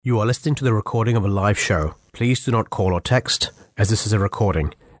You are listening to the recording of a live show. Please do not call or text, as this is a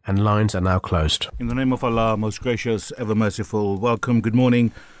recording, and lines are now closed. In the name of Allah, most gracious, ever merciful, welcome, good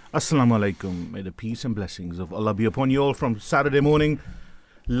morning, Assalamu alaikum. May the peace and blessings of Allah be upon you all from Saturday morning,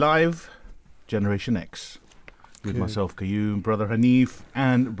 live, Generation X. With myself, Qayyum, Brother Hanif,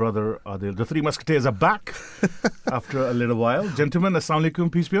 and Brother Adil. The Three Musketeers are back after a little while. Gentlemen, Assalamu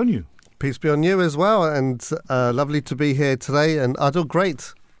alaikum, peace be on you. Peace be on you as well, and lovely to be here today. And Adil,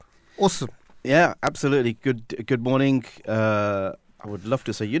 great. Awesome. Yeah, absolutely. Good morning. I would love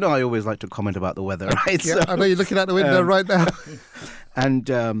to say, I always like to comment about the weather, right? Yeah, I know you're looking out the window right now. And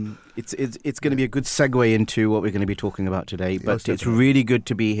it's going to be a good segue into what we're going to be talking about today. But it's really good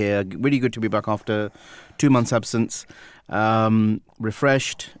to be here. Really good to be back after 2 months' absence.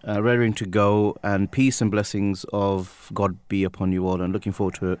 Refreshed, raring to go, and peace and blessings of God be upon you all. And looking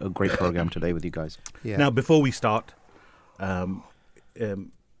forward to a great program today with you guys. Yeah. Now, before we start,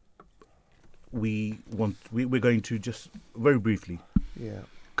 we're going to just very briefly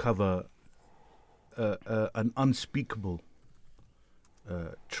cover an unspeakable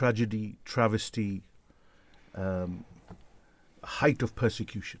tragedy, travesty, height of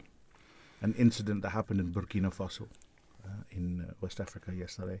persecution, an incident that happened in Burkina Faso in West Africa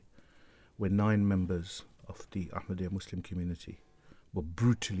yesterday, where 9 members of the Ahmadiyya Muslim community were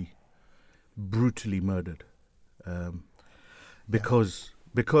brutally murdered because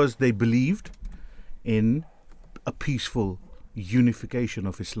they believed in a peaceful unification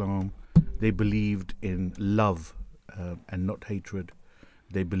of Islam. They believed in love and not hatred.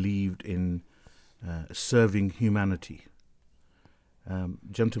 They believed in serving humanity.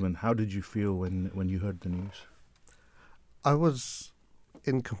 Gentlemen, how did you feel when you heard the news? I was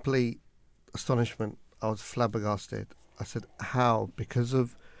in complete astonishment. I was flabbergasted. I said, how? Because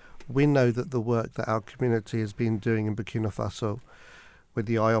we know that the work that our community has been doing in Burkina Faso with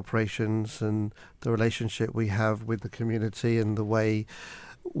the eye operations and the relationship we have with the community and the way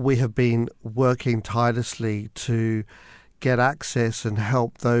we have been working tirelessly to get access and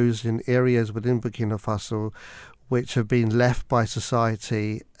help those in areas within Burkina Faso which have been left by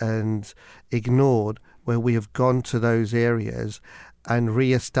society and ignored, where we have gone to those areas and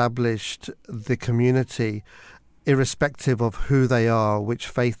re-established the community irrespective of who they are, which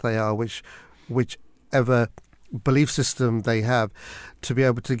faith they are, whichever belief system they have, to be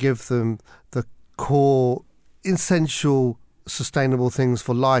able to give them the core essential sustainable things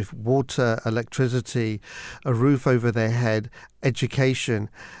for life: water, electricity, a roof over their head, education.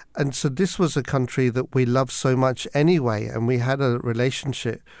 And so this was a country that we loved so much anyway, and we had a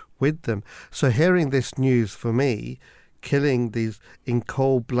relationship with them. So hearing this news, for me, killing these in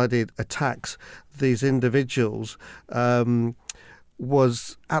cold-blooded attacks, these individuals,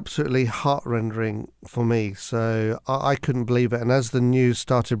 was absolutely heart-rending for me. So I couldn't believe it. And as the news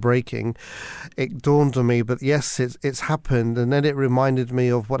started breaking, it dawned on me, but yes, it's happened. And then it reminded me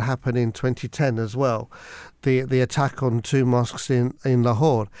of what happened in 2010 as well, the attack on 2 mosques in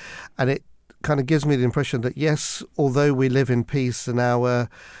Lahore. And it kind of gives me the impression that, yes, although we live in peace and our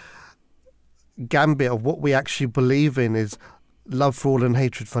gambit of what we actually believe in is love for all and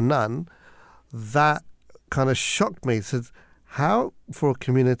hatred for none, that kind of shocked me. It said, how, for a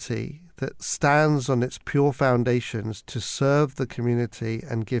community that stands on its pure foundations to serve the community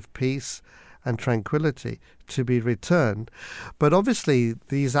and give peace and tranquility, to be returned? But obviously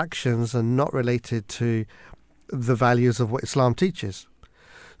these actions are not related to the values of what Islam teaches.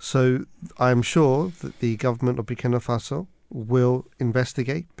 So I'm sure that the government of Burkina Faso will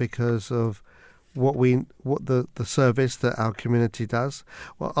investigate because of what the service that our community does.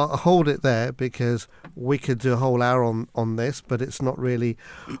 Well, I'll hold it there because we could do a whole hour on this, but it's not really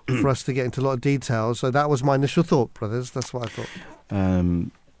for us to get into a lot of detail. So that was my initial thought, brothers. That's what I thought.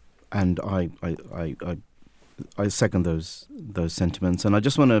 And I second those sentiments, and I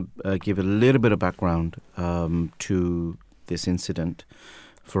just want to give a little bit of background to this incident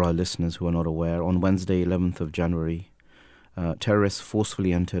for our listeners who are not aware. On Wednesday, 11th of January, terrorists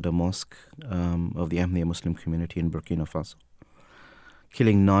forcefully entered a mosque of the Ahmadiyya Muslim community in Burkina Faso,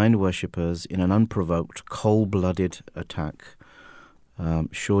 killing 9 worshippers in an unprovoked, cold-blooded attack.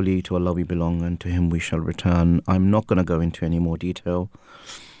 Surely to Allah we belong and to Him we shall return. I'm not going to go into any more detail,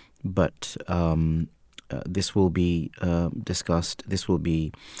 but this will be discussed, this will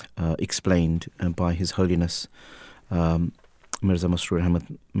be explained by His Holiness Mirza Masroor Ahmad,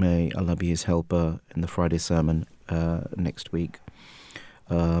 may Allah be his helper, in the Friday sermon next week,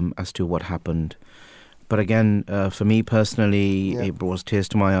 as to what happened. But again, for me personally, it brought tears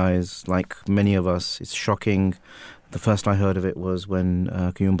to my eyes. Like many of us, it's shocking. The first I heard of it was when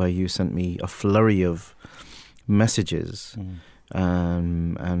Qayyum Bhai, you sent me a flurry of messages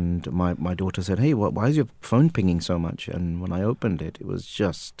And my daughter said, "Hey, why is your phone pinging so much?" And when I opened it, it was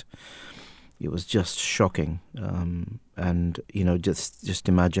just shocking. And just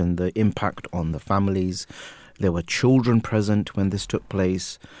imagine the impact on the families. There were children present when this took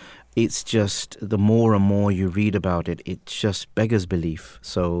place. It's just, the more and more you read about it, it just beggars belief.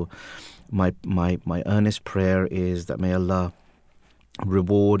 So my earnest prayer is that may Allah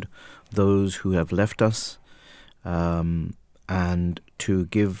reward those who have left us, and to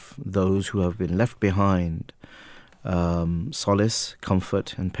give those who have been left behind solace,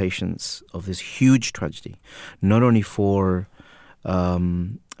 comfort and patience of this huge tragedy, not only for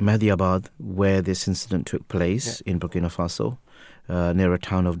Mehdiabad, where this incident took place in Burkina Faso, near a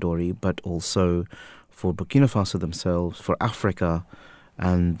town of Dori, but also for Burkina Faso themselves, for Africa,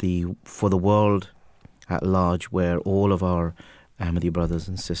 and for the world at large, where all of our Ahmadi brothers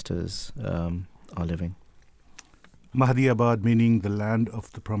and sisters are living. Mahdiabad meaning the land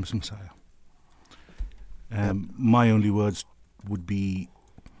of the promised Messiah. My only words would be,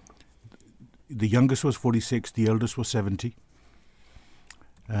 the youngest was 46, the eldest was 70.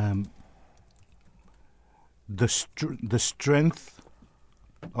 The strength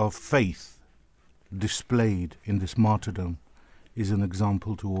of faith displayed in this martyrdom is an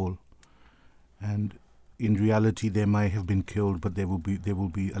example to all. And in reality, they may have been killed, but they will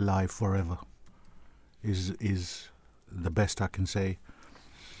be alive forever. Is the best I can say.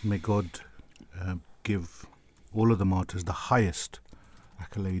 May God give all of the martyrs the highest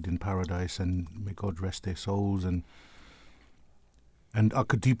accolade in paradise, and may God rest their souls. And our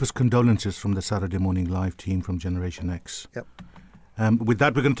deepest condolences from the Saturday Morning Live team from Generation X. Yep. With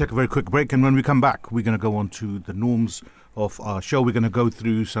that, we're going to take a very quick break, and when we come back, we're going to go on to the norms of our show. We're going to go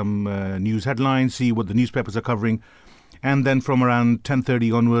through some news headlines, see what the newspapers are covering, and then from around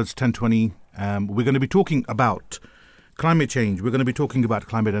 10:30 onwards, 10:20, we're going to be talking about climate change. We're going to be talking about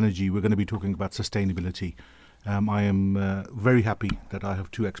climate energy. We're going to be talking about sustainability. I am very happy that I have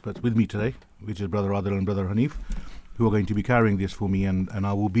two experts with me today, which is Brother Adil and Brother Hanif, who are going to be carrying this for me, and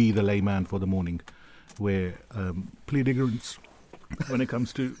I will be the layman for the morning, where plead ignorance when it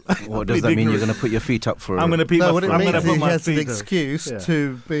comes to... What does that mean? You're going to put your feet up for... What it means put is my he has an feet up. excuse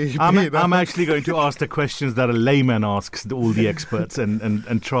to be... I'm actually going to ask the questions that a layman asks all the experts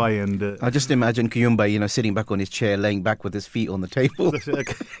and try and... I just imagine Kiyumba, sitting back on his chair, laying back with his feet on the table.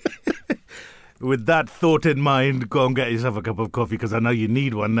 With that thought in mind, go and get yourself a cup of coffee, because I know you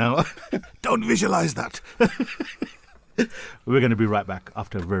need one now. Don't visualize that. We're going to be right back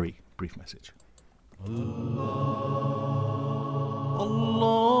after a very brief message.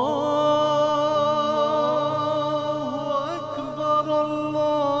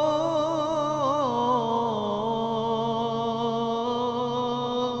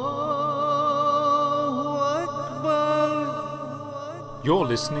 You're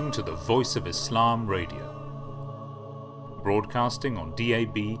listening to the Voice of Islam Radio, broadcasting on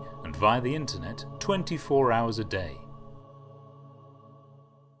DAB and via the internet 24 hours a day.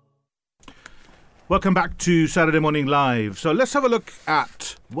 Welcome back to Saturday Morning Live. So let's have a look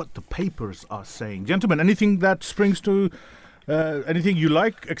at what the papers are saying. Gentlemen, anything that springs to... anything you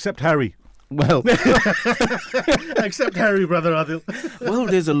like, except Harry? Well... Except Harry, Brother Adil. Well,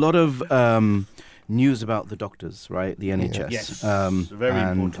 there's a lot of... news about the doctors, right? The NHS. Yes, very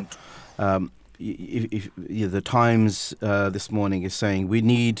important. The Times this morning is saying we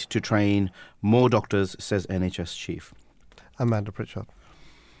need to train more doctors, says NHS chief Amanda Pritchard.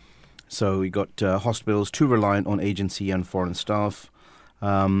 So we got hospitals too reliant on agency and foreign staff.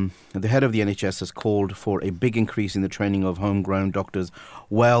 The head of the NHS has called for a big increase in the training of homegrown doctors.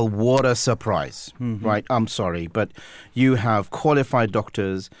 Well, what a surprise, right? I'm sorry, but you have qualified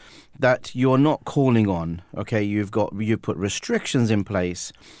doctors that you're not calling on, okay? You've put restrictions in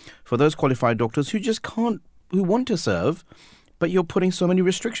place for those qualified doctors who just can't, who want to serve, but you're putting so many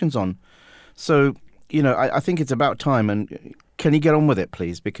restrictions on. So, I think it's about time, and can you get on with it,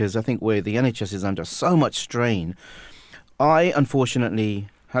 please? Because I think where the NHS is under so much strain. I, unfortunately,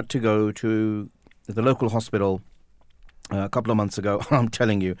 had to go to the local hospital a couple of months ago. I'm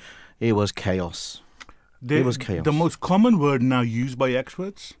telling you, it was chaos. It was chaos. The most common word now used by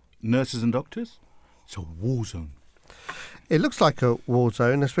experts, nurses and doctors, it's a war zone. It looks like a war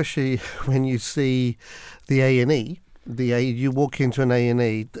zone, especially when you see the A&E. You walk into an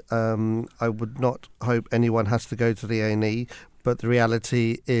A&E, I would not hope anyone has to go to the A&E, but the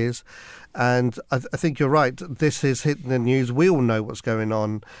reality is, and I think you're right, this is hitting the news. We all know what's going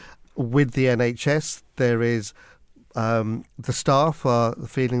on with the NHS. There is the staff are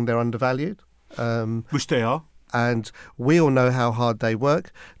feeling they're undervalued. Which they are. and we all know how hard they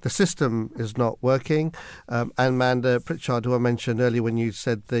work. The system is not working. And Amanda Pritchard, who I mentioned earlier when you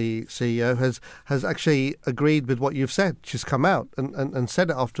said the CEO, has actually agreed with what you've said. She's come out and said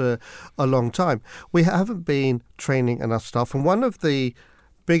it after a long time. We haven't been training enough staff. And one of the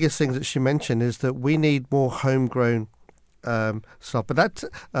biggest things that she mentioned is that we need more homegrown staff. But that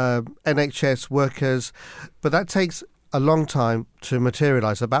NHS workers, but that takes a long time to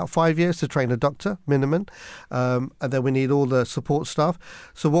materialise, about 5 years to train a doctor minimum, and then we need all the support staff.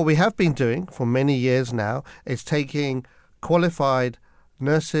 So what we have been doing for many years now is taking qualified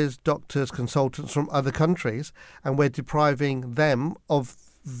nurses, doctors, consultants from other countries, and we're depriving them of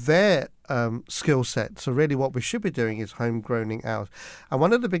their skill set. So really what we should be doing is homegrowning ours. And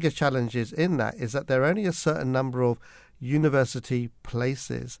one of the biggest challenges in that is that there are only a certain number of university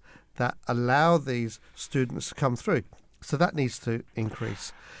places that allow these students to come through. So that needs to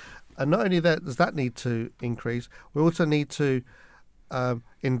increase. And not only that does that need to increase, we also need to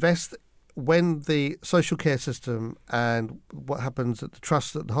invest when the social care system and what happens at the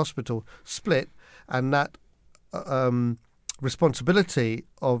trust at the hospital split, and that responsibility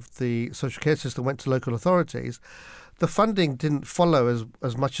of the social care system went to local authorities, the funding didn't follow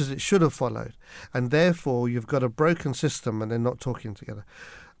as much as it should have followed. And therefore, you've got a broken system and they're not talking together.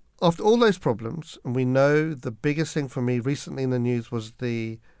 After all those problems, and we know the biggest thing for me recently in the news was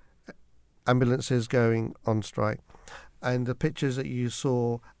the ambulances going on strike, and the pictures that you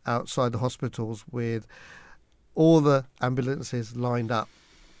saw outside the hospitals with all the ambulances lined up.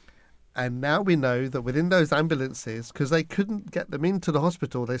 And now we know that within those ambulances, because they couldn't get them into the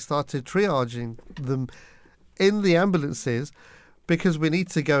hospital, they started triaging them in the ambulances, because we need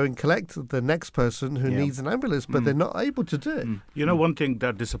to go and collect the next person who needs an ambulance, but they're not able to do it. You know, one thing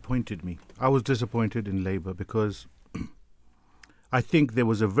that disappointed me, I was disappointed in Labour because I think there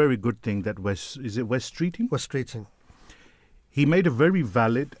was a very good thing that West Streeting? He made a very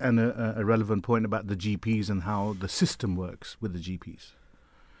valid and a relevant point about the GPs and how the system works with the GPs.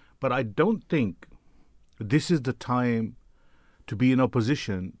 But I don't think this is the time to be in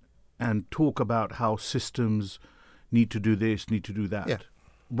opposition and talk about how systems need to do this, need to do that. Yeah.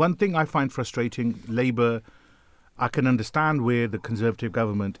 One thing I find frustrating, Labour, I can understand where the Conservative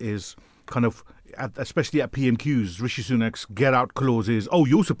government is kind of, especially at PMQs, Rishi Sunak's get-out clauses, oh,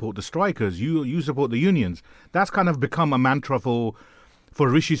 you support the strikers, you support the unions. That's kind of become a mantra for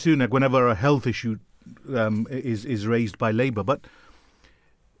Rishi Sunak whenever a health issue is raised by Labour. But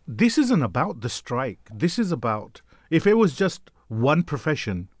this isn't about the strike. This is about, if it was just one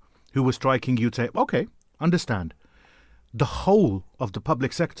profession who was striking, you'd say, okay, understand. The whole of the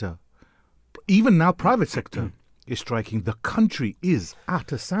public sector, even now private sector, is striking. The country is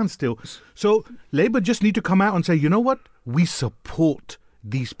at a standstill. So Labour just need to come out and say, you know what? We support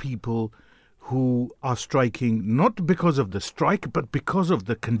these people who are striking, not because of the strike, but because of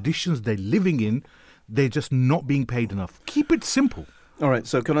the conditions they're living in. They're just not being paid enough. Keep it simple. All right.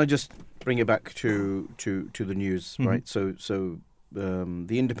 So can I just bring it back to the news, right? So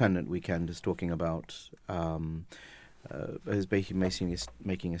the Independent Weekend is talking about is basically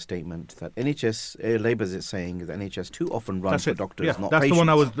making a statement that Labour is saying that NHS too often runs for doctors, not that's patients. The one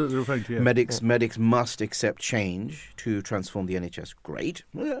I was referring to. Yeah. Medics must accept change to transform the NHS. Great.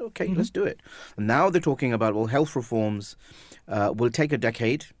 Well, okay, let's do it. And now they're talking about, well, health reforms will take a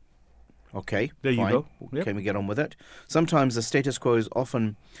decade. Okay, there fine. You go. Yep. Can we get on with it? Sometimes the status quo is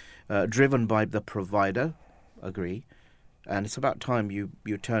often driven by the provider. Agree. And it's about time you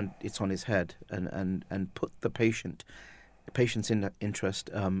turn it on its head and put the patient's interest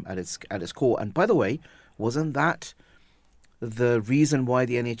at its core. And by the way, wasn't that the reason why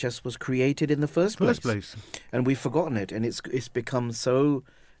the NHS was created in the first place? And we've forgotten it, and it's become so.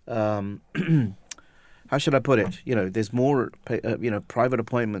 How should I put it? You know, there's more private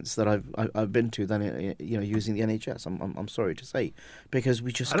appointments that I've been to than using the NHS. I'm sorry to say, because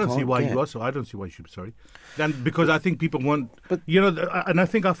we just I don't see why you should be sorry. Then because I think people want, and I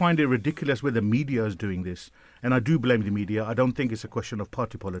think I find it ridiculous where the media is doing this, and I do blame the media. I don't think it's a question of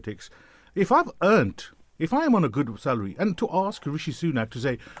party politics. If I am on a good salary, and to ask Rishi Sunak to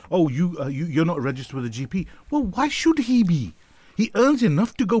say, oh, you're not registered with a GP, well, why should he be? He earns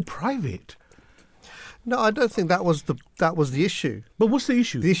enough to go private. No, I don't think that was the issue. But what's the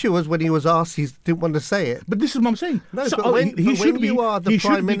issue? The issue was when he was asked, he didn't want to say it. But this is what I'm saying. No, so, but he should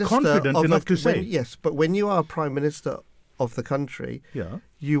be confident enough to say. Yes, but when you are Prime Minister of the country, yeah,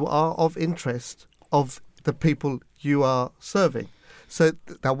 you are of interest of the people you are serving. So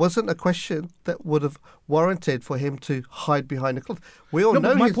that wasn't a question that would have warranted for him to hide behind a cloth. We all know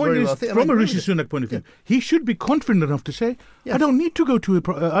but my he's point very is, wealthy. and from I a agree Rishi with it. Sunak point of view, he should be confident enough to say, Yes. "I don't need to go to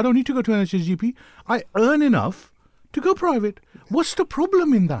I don't need to go to NHS GP. I earn enough to go private." What's the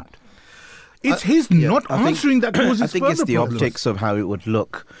problem in that? It's his not I think- answering that causes I think further it's the problems. optics of how it would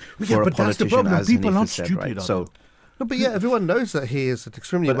look for Yeah, a but that's the politician, problem. as People Hanif aren't has said, stupid, right? are So, they? No, but yeah, everyone knows that he is an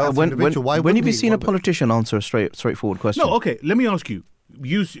extremely but wealthy individual. Why when wouldn't have you he seen a want it? politician answer a straightforward question? No, okay. Let me ask you.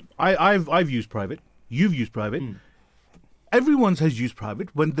 I've used private. You've used private. Everyone has used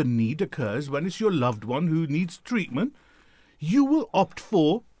private. When the need occurs, when it's your loved one who needs treatment, you will opt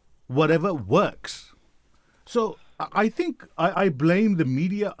for whatever works. So I think I blame the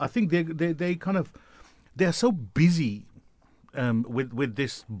media. I think they kind of they're so busy with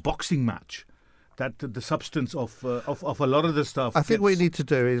this boxing match that the substance of a lot of the stuff. I think what you gets- need to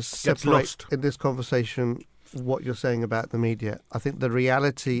do is gets separate lost. in this conversation what you're saying about the media. I think the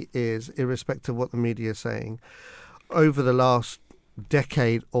reality is, irrespective of what the media is saying, over the last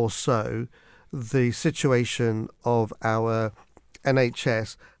decade or so, the situation of our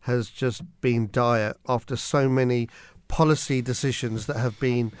NHS has just been dire after so many policy decisions that have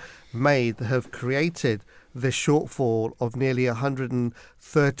been made that have created this shortfall of nearly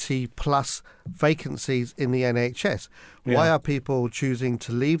 130 plus vacancies in the NHS. Why Yeah. are people choosing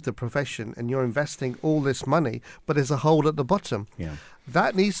to leave the profession, and you're investing all this money, but there's a hole at the bottom? Yeah.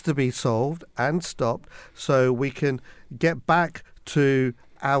 That needs to be solved and stopped so we can get back to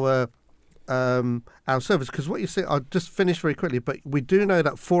our service. Because what you say, I'll just finish very quickly, but we do know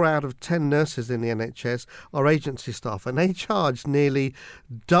that 4 out of 10 nurses in the NHS are agency staff, and they charge nearly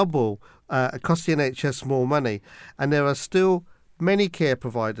double, cost the NHS more money. And there are still many care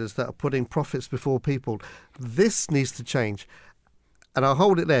providers that are putting profits before people. This needs to change. And I'll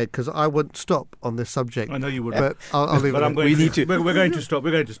hold it there because I wouldn't stop on this subject. I know you would. But I'll leave But it I'm there. going we're going to stop.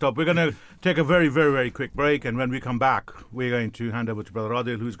 We're going to stop. We're going to take a very, very, very quick break. And when we come back, we're going to hand over to Brother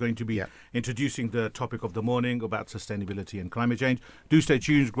Adil, who's going to be introducing the topic of the morning about sustainability and climate change. Do stay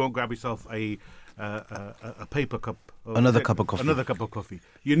tuned. Go and grab yourself a paper cup. Another cup of coffee. Another cup of coffee.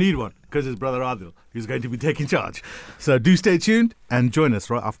 You need one because it's Brother Adil who's going to be taking charge. So do stay tuned and join us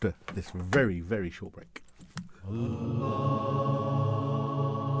right after this very, very short break.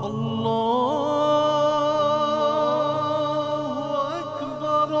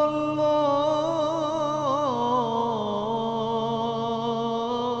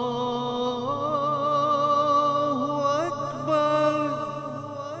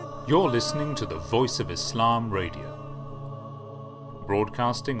 You're listening to the Voice of Islam Radio,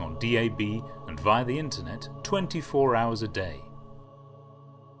 broadcasting on DAB and via the internet 24 hours a day.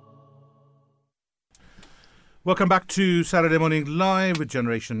 Welcome back to Saturday Morning Live with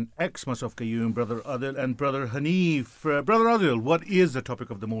Generation X, myself Qayyum, Brother Adil and Brother Hanif. Brother Adil, what is the topic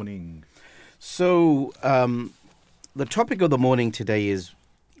of the morning? So the topic of the morning today is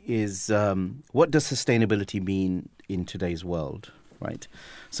what does sustainability mean in today's world, right?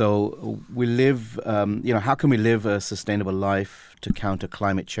 So we live, how can we live a sustainable life to counter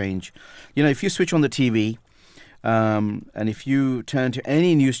climate change? You know, if you switch on the TV and if you turn to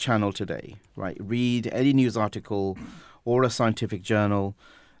any news channel today, right, read any news article or a scientific journal,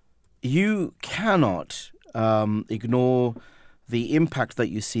 you cannot ignore the impact that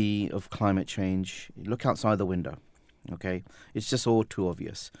you see of climate change. Look outside the window, okay? It's just all too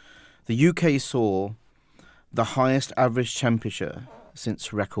obvious. The UK saw the highest average temperature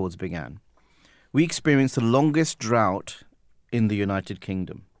since records began. We experienced the longest drought in the United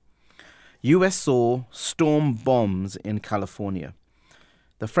Kingdom. US saw storm bombs in California.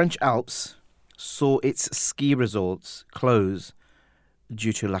 The French Alps saw its ski resorts close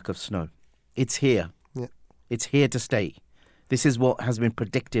due to lack of snow. It's here. Yeah. It's here to stay. This is what has been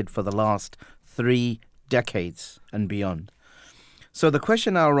predicted for the last 3 decades and beyond. So the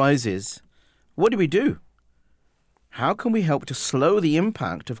question now arises, what do we do? How can we help to slow the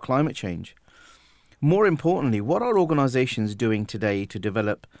impact of climate change? More importantly, what are organizations doing today to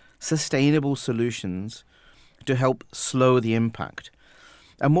develop sustainable solutions to help slow the impact?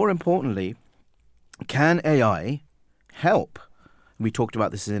 And more importantly, can AI help? We talked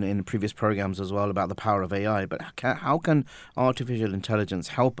about this in previous programs as well, about the power of AI, but how can artificial intelligence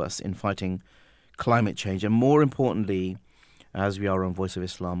help us in fighting climate change? And more importantly, as we are on Voice of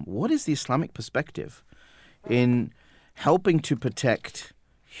Islam, what is the Islamic perspective in helping to protect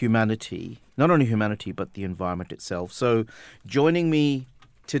humanity, not only humanity, but the environment itself? So joining me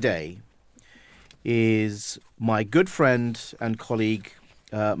today is my good friend and colleague,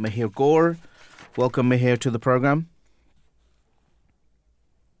 Mahir Gaur. Welcome, Mahir, to the program.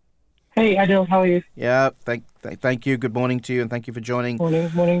 Hey, Adil, how are you? Yeah, thank you. Good morning to you, and thank you for joining.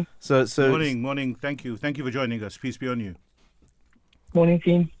 Morning. So Morning. Thank you for joining us. Peace be on you. Morning,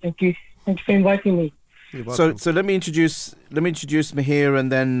 team. Thank you for inviting me. You're welcome. So let me introduce Mihir,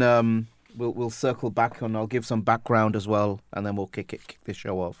 and then we'll circle back, and I'll give some background as well, and then we'll kick the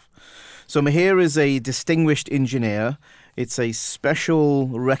show off. So Mihir is a distinguished engineer. It's a special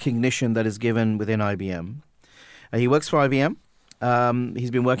recognition that is given within IBM. He works for IBM.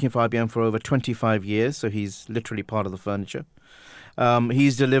 He's been working for IBM for over 25 years, so he's literally part of the furniture.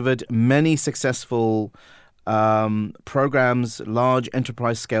 He's delivered many successful programs, large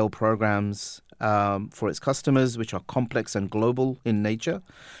enterprise-scale programs for its customers, which are complex and global in nature.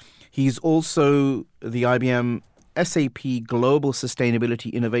 He's also the IBM SAP Global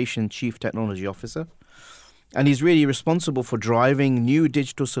Sustainability Innovation Chief Technology Officer. And he's really responsible for driving new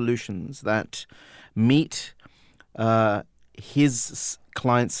digital solutions that meet his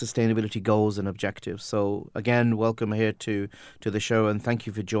clients' sustainability goals and objectives. So again, welcome here to the show, and thank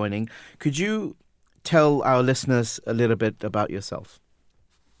you for joining. Could you tell our listeners a little bit about yourself?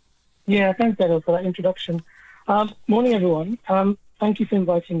 Yeah, thanks, Adil, for that introduction. Morning, everyone. Thank you for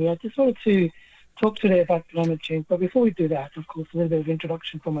inviting me. I just wanted to talk today about climate change, but before we do that, of course, a little bit of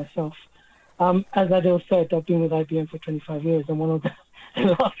introduction for myself. As Adil said, I've been with IBM for 25 years. I'm one of the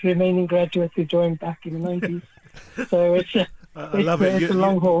last remaining graduates who joined back in the 90s. So it's I love it. It's a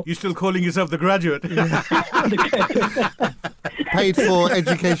long haul. You're still calling yourself the graduate. Paid for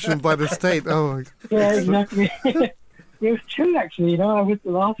education by the state. Oh, my. Yeah, exactly. It was true, actually. I was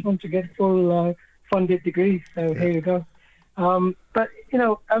the last one to get full funded degree. So here you go. But I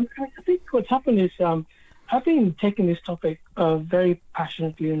think what's happened is I've been taking this topic very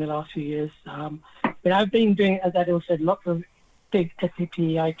passionately in the last few years. But I've been doing, as Adil said, lots of big SAP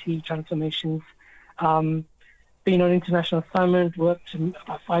IT transformations. Been on international assignment, worked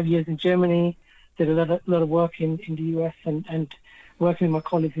about 5 years in Germany, did a lot of work in the US and working with my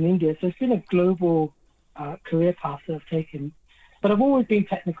colleagues in India. So it's been a global career path that I've taken. But I've always been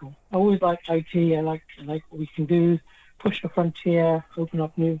technical. I always liked IT. I like what we can do, push the frontier, open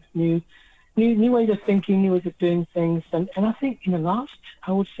up new ways of thinking, new ways of doing things. And I think in the last,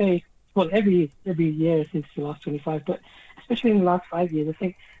 I would say, well, every year since the last 25, but especially in the last 5 years, I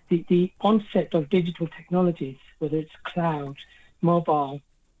think the onset of digital technologies, whether it's cloud, mobile,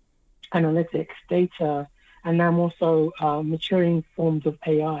 analytics, data, and now more so maturing forms of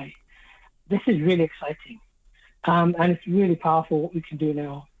AI, this is really exciting. And it's really powerful what we can do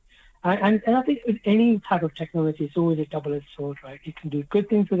now. And I think with any type of technology, it's always a double-edged sword, right? You can do good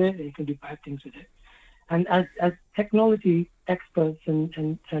things with it, and you can do bad things with it. And as technology experts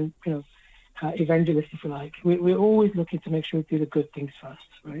and evangelists, if you like, we're always looking to make sure we do the good things first,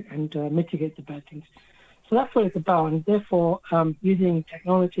 right? And mitigate the bad things. So that's what it's about. And therefore, using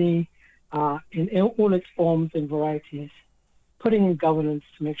technology in all its forms and varieties, putting in governance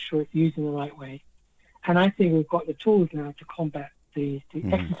to make sure it's used in the right way. And I think we've got the tools now to combat the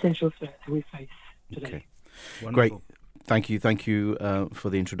existential threat that we face today. Okay. Great. Thank you for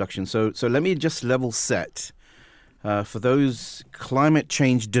the introduction. So let me just level set for those climate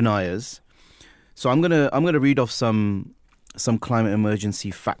change deniers. So I'm gonna read off some climate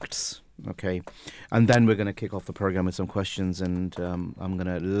emergency facts, okay, and then we're gonna kick off the program with some questions, and I'm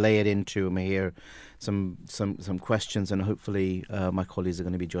gonna lay it into Mihir some questions, and hopefully my colleagues are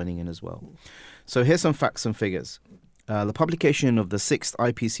going to be joining in as well. So here's some facts and figures. The publication of the 6th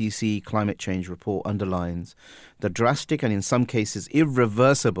IPCC climate change report underlines the drastic and in some cases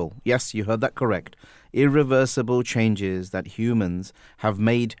irreversible, yes, you heard that correct, irreversible changes that humans have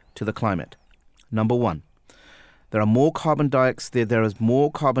made to the climate. Number one, there is more carbon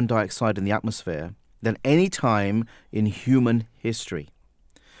dioxide in the atmosphere than any time in human history.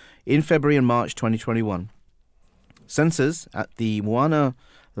 In February and March 2021, sensors at the Mauna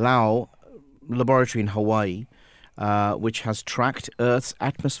Loa laboratory in Hawaii, which has tracked Earth's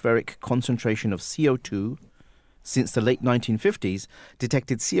atmospheric concentration of CO2 since the late 1950s,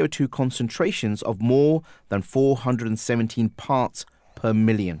 detected CO2 concentrations of more than 417 parts per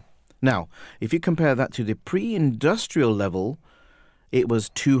million. Now, if you compare that to the pre-industrial level, it was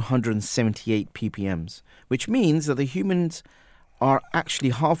 278 ppms, which means that the humans are actually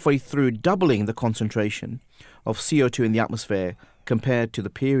halfway through doubling the concentration of CO2 in the atmosphere compared to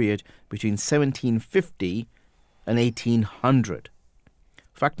the period between 1750 and 1800.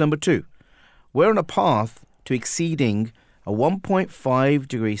 Fact number two, we're on a path to exceeding a 1.5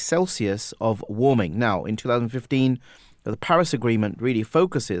 degrees Celsius of warming. Now, in 2015, the Paris Agreement really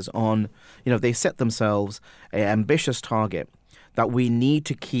focuses on, they set themselves an ambitious target that we need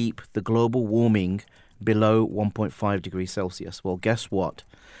to keep the global warming below 1.5 degrees Celsius. Well, guess what?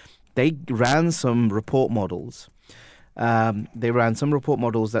 they ran some report models.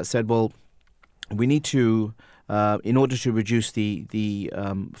 That said, well, we need to, in order to reduce the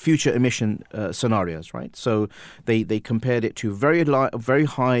future emission scenarios, right? So they compared it to very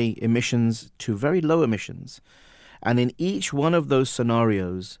high emissions to very low emissions. And in each one of those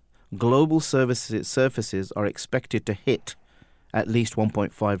scenarios, global surfaces are expected to hit at least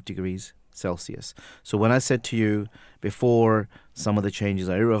 1.5 degrees Celsius. So when I said to you before some of the changes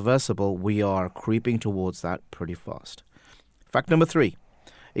are irreversible, we are creeping towards that pretty fast. Fact number 3,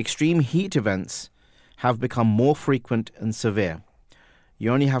 extreme heat events have become more frequent and severe.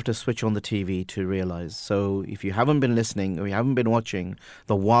 You only have to switch on the TV to realize. So if you haven't been listening or you haven't been watching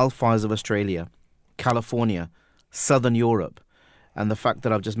the wildfires of Australia, California, Southern Europe, and the fact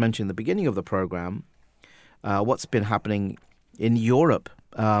that I've just mentioned at the beginning of the program, what's been happening in Europe.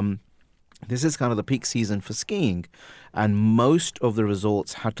 This is kind of the peak season for skiing, and most of the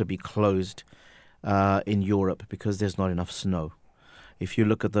resorts had to be closed in Europe because there's not enough snow. If you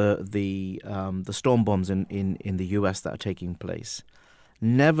look at the storm bombs in the US that are taking place,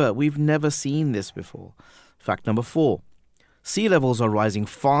 we've never seen this before. Fact number 4, sea levels are rising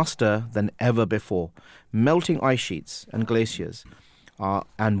faster than ever before. Melting ice sheets and glaciers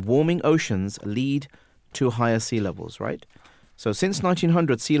and warming oceans lead to higher sea levels, right? So since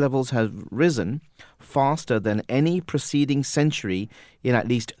 1900, sea levels have risen faster than any preceding century in at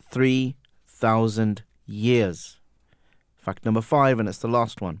least 3,000 years. Fact number 5, and it's the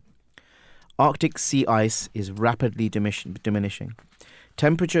last one. Arctic sea ice is rapidly diminishing.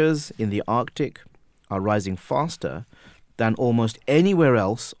 Temperatures in the Arctic are rising faster than almost anywhere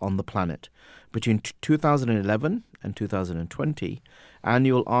else on the planet. Between 2011 and 2020,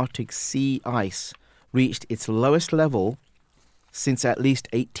 annual Arctic sea ice reached its lowest level since at least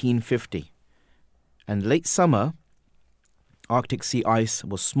 1850. And late summer, Arctic sea ice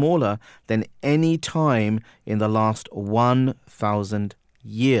was smaller than any time in the last 1,000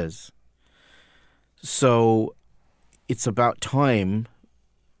 years. So it's about time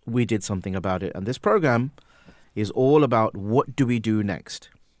we did something about it. And this program is all about what do we do next.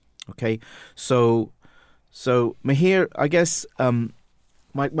 Okay, so Mahir, I guess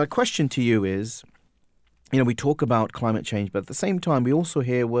my question to you is, we talk about climate change, but at the same time, we also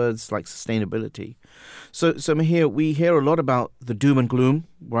hear words like sustainability. So Mahir, we hear a lot about the doom and gloom,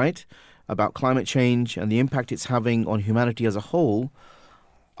 right? About climate change and the impact it's having on humanity as a whole.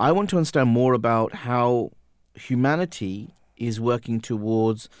 I want to understand more about how humanity is working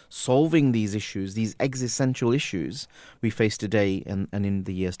towards solving these issues, these existential issues we face today and in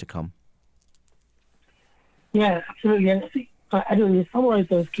the years to come. Yeah, absolutely. And I think you summarized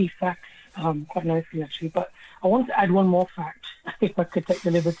those key facts quite nicely, actually. But I want to add one more fact, if I could take the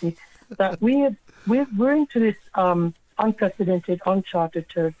liberty, that we're into this unprecedented, uncharted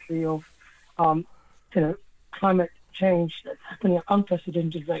territory of climate change that's happening at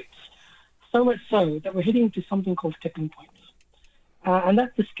unprecedented rates. So much so that we're heading to something called tipping points. And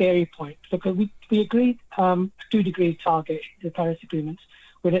that's the scary point, because we agreed a 2-degree target, the Paris Agreement,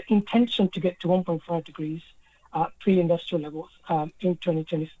 with an intention to get to 1.5 degrees pre-industrial levels in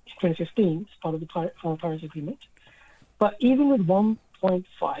 2015 as part of the Paris Agreement. But even with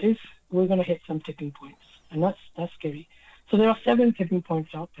 1.5, we're going to hit some tipping points, and that's scary. So there are 7 tipping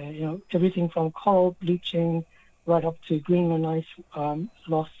points out there, everything from coral bleaching right up to Greenland ice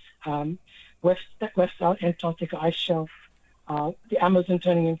loss, West Antarctica ice shelf, the Amazon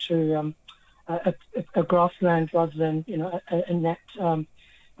turning into a grassland rather than a net,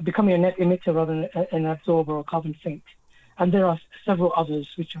 becoming a net emitter rather than an absorber or carbon sink. And there are several others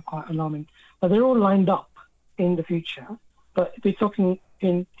which are quite alarming. But they're all lined up in the future. But we're talking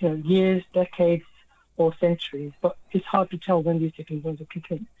in years, decades, or centuries. But it's hard to tell when these tipping points will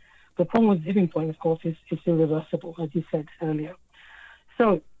kick in. The problem with the tipping point, of course, is it's irreversible, as you said earlier.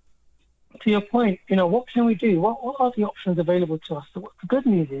 So, to your point, what can we do? What are the options available to us? So the good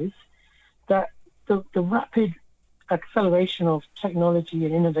news is that the rapid acceleration of technology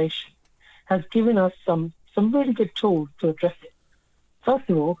and innovation has given us some really good tools to address it. First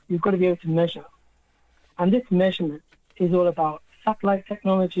of all, you've got to be able to measure. And this measurement is all about satellite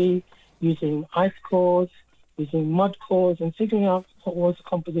technology, using ice cores, using mud cores, and figuring out what was the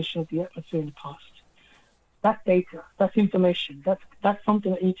composition of the atmosphere in the past. That data, that's information, that's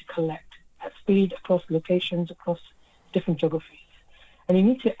something that you need to collect at speed across locations, across different geographies. And you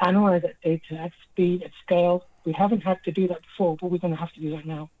need to analyze that data at speed, at scale. We haven't had to do that before, but we're going to have to do that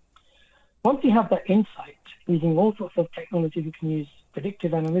now. Once you have that insight, using all sorts of technology, we can use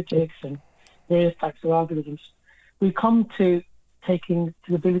predictive analytics and various types of algorithms, we come to taking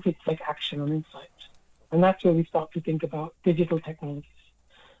the ability to take action on insight. And that's where we start to think about digital technologies.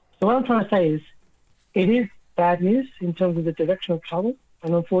 So what I'm trying to say is, it is bad news in terms of the direction of travel,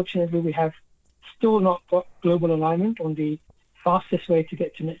 and unfortunately we have still not got global alignment on the fastest way to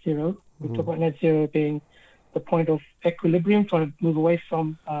get to net zero. We talk about net zero being the point of equilibrium, trying to move away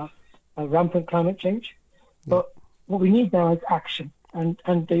from rampant climate change. But what we need now is action, and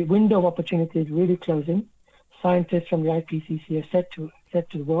the window of opportunity is really closing. Scientists from the IPCC have said to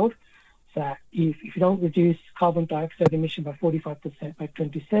the world that if you don't reduce carbon dioxide emission by 45% by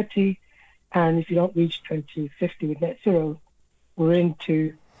 2030, and if you don't reach 2050 with net zero, we're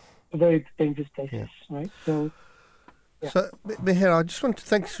into a very dangerous place, right? So, So, Mihir, I just want to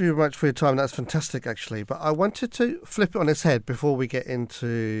thank you very much for your time. That's fantastic, actually. But I wanted to flip it on its head before we get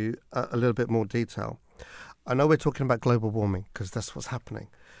into a little bit more detail. I know we're talking about global warming because that's what's happening.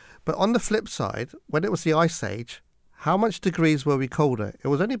 But on the flip side, when it was the Ice Age, how much degrees were we colder? It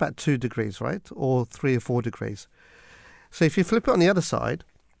was only about 2 degrees, right? Or 3 or 4 degrees. So if you flip it on the other side,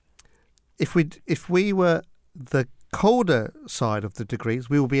 if we were the colder side of the degrees,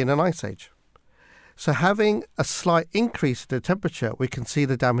 we will be in an Ice Age. So having a slight increase in the temperature, we can see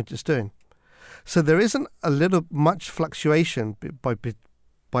the damage it's doing. So there isn't much fluctuation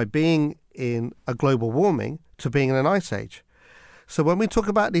by being in a global warming to being in an Ice Age. So when we talk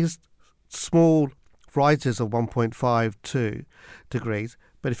about these small rises of 1.52 degrees,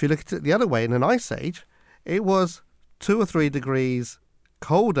 but if you look at it the other way, in an Ice Age, it was 2 or 3 degrees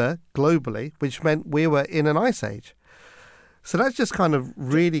colder globally, which meant we were in an Ice Age. So that just kind of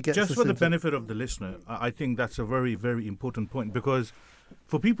really gets just us for the into benefit of the listener. I think that's a very, very important point, because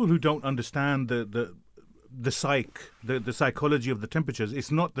for people who don't understand the psychology of the temperatures,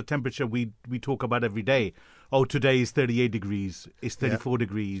 it's not the temperature we talk about every day. Oh, today is 38 degrees, it's 34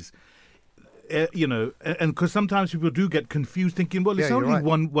 degrees. You know, and because sometimes people do get confused thinking, well, it's only right.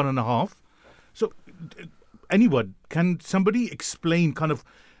 one and a half. So anyone, can somebody explain kind of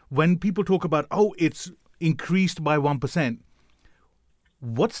when people talk about, oh, it's increased by 1%,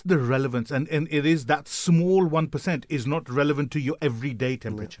 what's the relevance? And it is that small 1% is not relevant to your everyday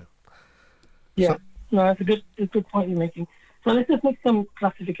temperature. Yeah, no, that's a good point you're making. So let's just make some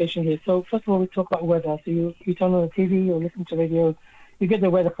classification here. So first of all, we talk about weather. So you turn on the TV or listen to radio, you get the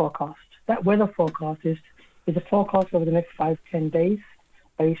weather forecast. That weather forecast is a forecast over the next 5-10 days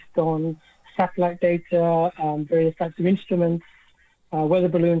based on satellite data, various types of instruments, weather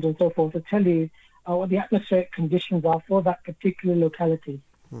balloons and so forth, to tell you what the atmospheric conditions are for that particular locality,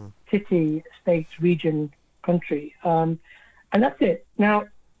 city, state, region, country. And that's it. Now,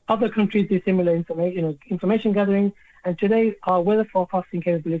 other countries do similar information gathering, and today our weather forecasting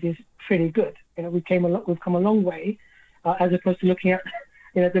capability is pretty good. We've come a long way, as opposed to looking at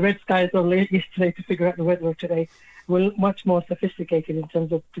the red skies of yesterday to figure out the weather of today. We're much more sophisticated in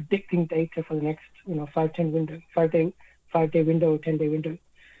terms of predicting data for the next 5-day window, 10-day window.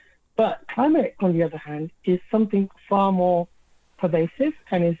 But climate, on the other hand, is something far more pervasive,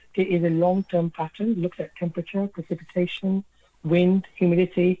 and it is a long-term pattern. It looks at temperature, precipitation, wind,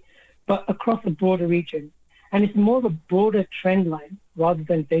 humidity, but across a broader region. And it's more of a broader trend line rather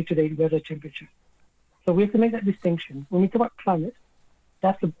than day-to-day weather temperature. So we have to make that distinction. When we talk about climate,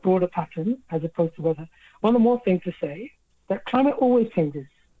 that's a broader pattern as opposed to weather. One more thing to say, that climate always changes.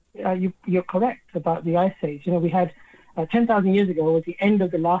 You're correct about the Ice Age. We had 10,000 years ago was the end of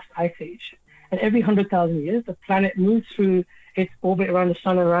the last Ice Age. And every 100,000 years, the planet moves through its orbit around the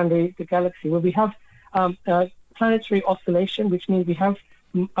sun and around the galaxy, where we have planetary oscillation, which means we have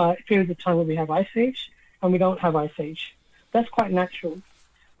periods of time where we have Ice Age and we don't have Ice Age. That's quite natural.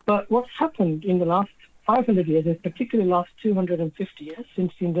 But what's happened in the last 500 years, and particularly the last 250 years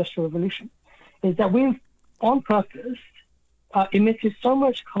since the Industrial Revolution, is that we've, on purpose, emitted so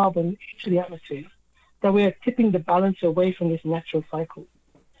much carbon into the atmosphere that we are tipping the balance away from this natural cycle.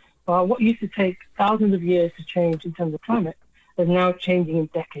 What used to take thousands of years to change in terms of climate is now changing in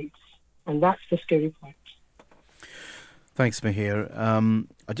decades, and that's the scary point. Thanks, Mihir.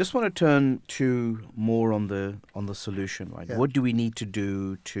 I just want to turn to more on the solution, right? Yeah. What do we need to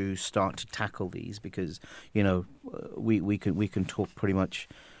do to start to tackle these? Because we can talk pretty much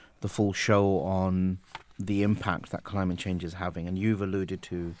the full show on the impact that climate change is having, and you've alluded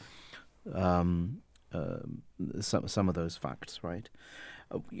to some of those facts, right?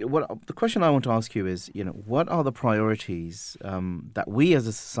 The question I want to ask you is, what are the priorities that we as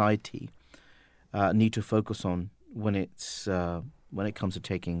a society need to focus on when it comes to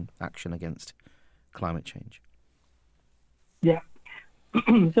taking action against climate change? Yeah.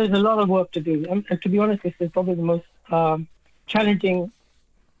 So there's a lot of work to do. And to be honest, this is probably the most challenging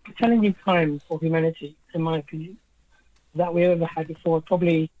time for humanity, in my opinion, that we ever had before.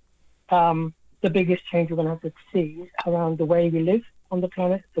 Probably the biggest change we're going to have to see around the way we live on the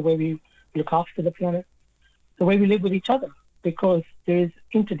planet, the way we look after the planet, the way we live with each other, because there is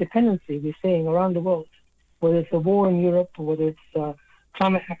interdependency we're seeing around the world, whether it's a war in Europe or whether it's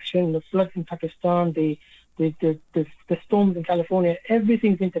climate action, the floods in Pakistan, the storms in California.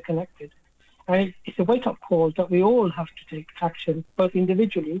 Everything's interconnected. And it's a wake-up call that we all have to take action, both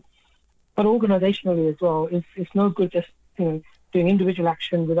individually, but organizationally as well. It's no good just doing individual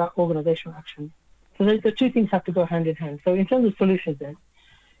action without organizational action. So the two things have to go hand in hand. So in terms of solutions then,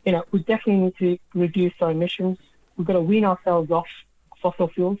 we definitely need to reduce our emissions. We've got to wean ourselves off fossil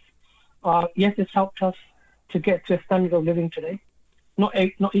fuels. Yes, it's helped us to get to a standard of living today. Not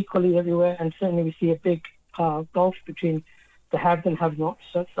equally everywhere, and certainly we see a big gulf between the haves and have-nots.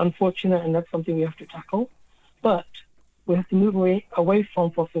 So it's unfortunate, and that's something we have to tackle. But we have to move away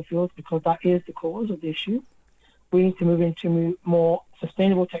from fossil fuels because that is the cause of the issue. We need to move into more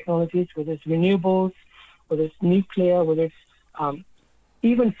sustainable technologies, whether it's renewables, whether it's nuclear, whether it's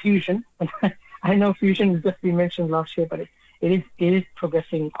even fusion. I know fusion has just been mentioned last year, but it is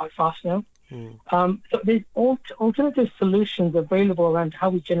progressing quite fast now. So there's alternative solutions available around how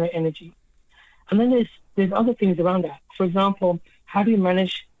we generate energy. And then there's other things around that. For example, how do you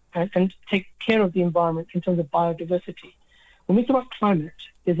manage and take care of the environment in terms of biodiversity? When we talk about climate,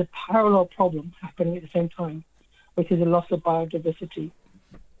 there's a parallel problem happening at the same time, which is a loss of biodiversity.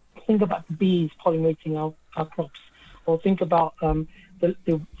 Think about the bees pollinating our crops, or think about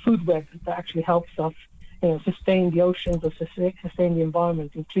the food web that actually helps us sustain the oceans or sustain the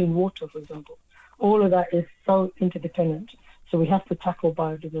environment and clean water, for example. All of that is so interdependent. So we have to tackle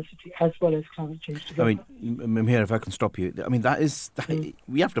biodiversity as well as climate change together. I mean, Mihir, if I can stop you. I mean,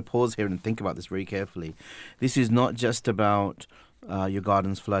 we have to pause here and think about this very carefully. This is not just about your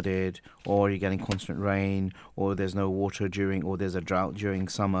garden's flooded, or you're getting constant rain, or there's no water or there's a drought during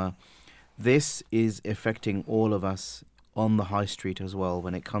summer. This is affecting all of us on the high street as well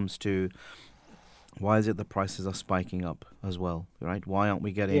when it comes to why is it the prices are spiking up as well, right? Why aren't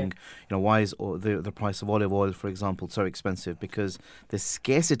we getting, why is the price of olive oil, for example, so expensive? Because the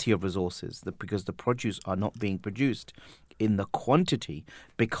scarcity of resources, because the produce are not being produced in the quantity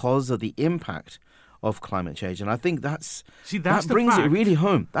because of the impact of climate change. And I think that brings it really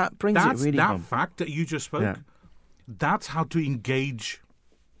home. That fact that you just spoke, that's how to engage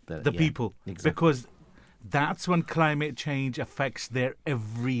the people. Exactly. Because that's when climate change affects their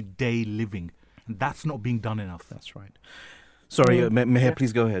everyday living. And that's not being done enough. That's right. Sorry, Mihir,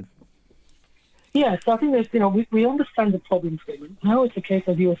 please go ahead. Yeah, so I think there's, we understand the problem statement. Now it's a case,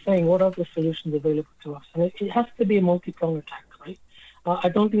 as you were saying, what are the solutions available to us? And it has to be a multi-pronged attack, right? I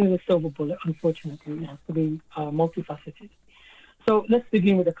don't think there's a silver bullet, unfortunately. It has to be multifaceted. So let's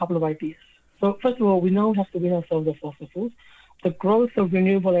begin with a couple of ideas. So first of all, we know we have to wean ourselves off fossil fuels. The growth of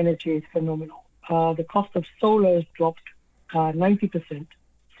renewable energy is phenomenal. The cost of solar has dropped 90%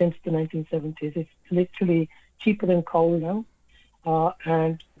 since the 1970s. It's literally cheaper than coal now.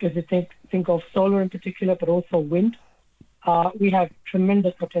 And as you think of solar in particular, but also wind, we have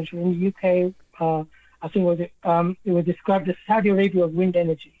tremendous potential. In the UK, I think it was described as Saudi Arabia of wind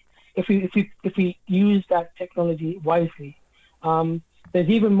energy. If we use that technology wisely, there's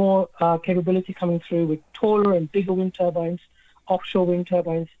even more capability coming through with taller and bigger wind turbines, offshore wind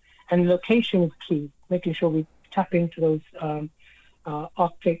turbines, and location is key, making sure we tap into those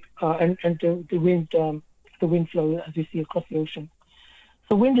Arctic and the wind flow as we see across the ocean.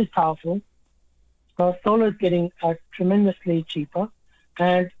 So wind is powerful. Solar is getting tremendously cheaper,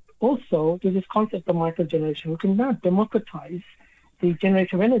 and also there's this concept of microgeneration. We can now democratize the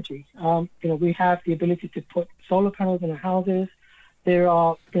generation of energy. We have the ability to put solar panels in our houses. There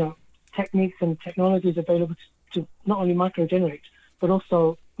are techniques and technologies available to not only microgenerate but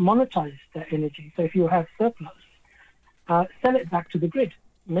also monetize that energy. So if you have surplus, sell it back to the grid,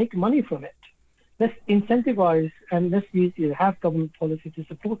 make money from it. Let's incentivize and let's have government policy to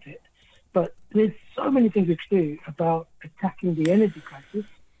support it. But there's so many things we can do about attacking the energy crisis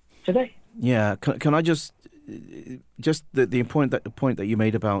today. Yeah, can I just the point that you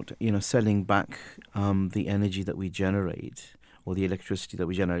made about selling back the energy that we generate, or the electricity that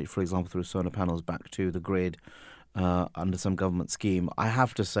we generate, for example, through solar panels, back to the grid under some government scheme. I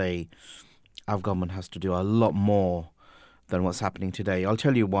have to say, our government has to do a lot more than what's happening today. I'll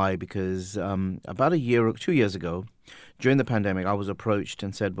tell you why, because about 2 years ago, during the pandemic, I was approached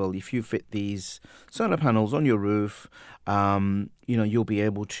and said, well, if you fit these solar panels on your roof, you'll be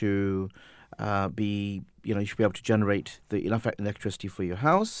able to you should be able to generate enough electricity for your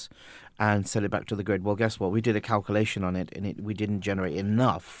house and sell it back to the grid. Well, guess what? We did a calculation on it, and we didn't generate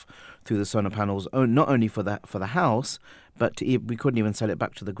enough through the solar panels, not only for the house, but we couldn't even sell it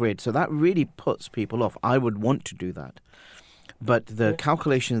back to the grid. So that really puts people off. I would want to do that. But the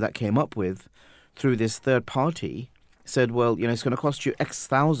calculations that came up with through this third party said, well, it's going to cost you X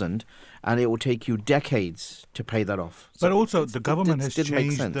thousand, and it will take you decades to pay that off. So But also, the government has didn't make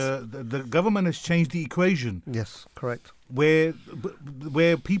changed sense. the government has changed the equation Yes, correct. where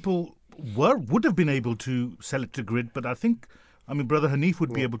people would have been able to sell it to grid, but I mean, Brother Hanif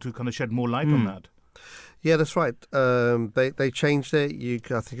would be able to kind of shed more light on that. Yeah, that's right. They changed it.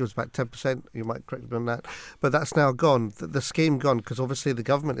 I think it was about 10%. You might correct me on that, but that's now gone. The scheme gone because obviously the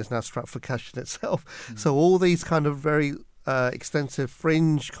government is now strapped for cash in itself. So all these kind of very extensive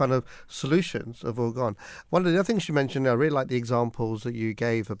fringe kind of solutions have all gone. One of the other things you mentioned, I really like the examples that you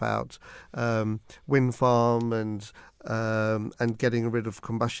gave about wind farm and getting rid of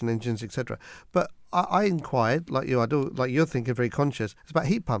combustion engines, etc. But I inquired, like you're thinking very conscious. It's about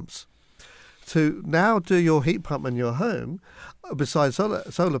heat pumps. To now do your heat pump in your home, besides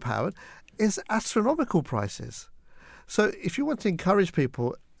solar powered, is astronomical prices. So if you want to encourage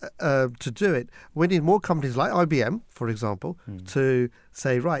people to do it, we need more companies like IBM, for example, to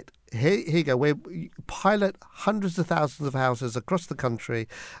say, right, here you go, we pilot hundreds of thousands of houses across the country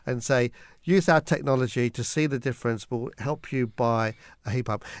and say, use our technology to see the difference, we'll help you buy a heat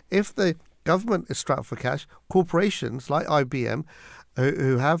pump. If the government is strapped for cash, corporations like IBM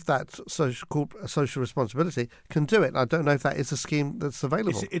who have that social responsibility can do it. I don't know if that is a scheme that's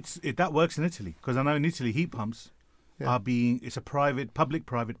available. That works in Italy, because I know in Italy heat pumps it's a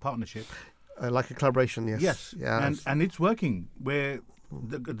public-private partnership. Like a collaboration, yes. Yes, yeah, and it's working, where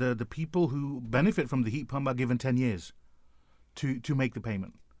the people who benefit from the heat pump are given 10 years to make the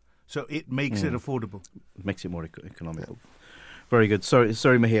payment. So it makes it affordable. It makes it more economical. Yeah. Very good. Sorry,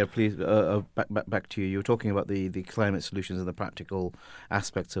 Mahir, please, back to you. You were talking about the climate solutions and the practical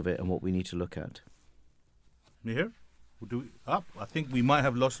aspects of it and what we need to look at. Mahir? I think we might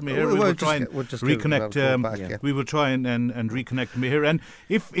have lost Mahir. We'll try and reconnect. We will try and reconnect Mahir. And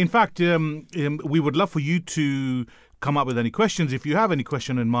if, in fact, we would love for you to come up with any questions. If you have any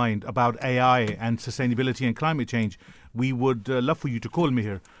question in mind about AI and sustainability and climate change, we would love for you to call me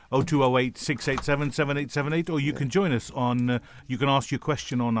here, 0208 687 7878, or you can join us you can ask your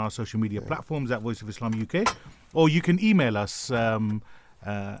question on our social media platforms at Voice of Islam UK, or you can email us on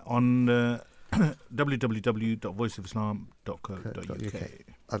www.voiceofislam.co.uk.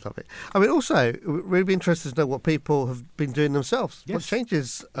 I love it. I mean, also, we'd be interested to know what people have been doing themselves, what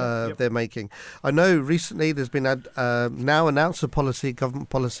changes they're making. I know recently there's been now announced a government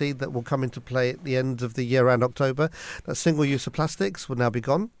policy that will come into play at the end of the year, around October, that single use of plastics will now be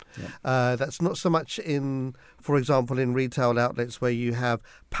gone. Yeah. That's not so much for example, in retail outlets where you have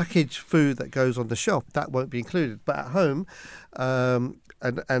packaged food that goes on the shelf. That won't be included. But at home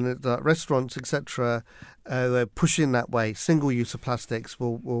and at restaurants, etc., they're pushing that way. Single use of plastics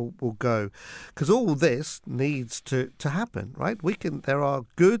will go, because all this needs to happen, right? There are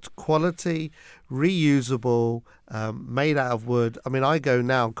good quality, reusable, made out of wood. I mean, I go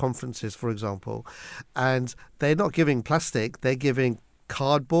now conferences, for example, and they're not giving plastic; they're giving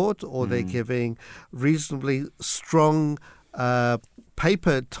cardboard, or they're giving reasonably strong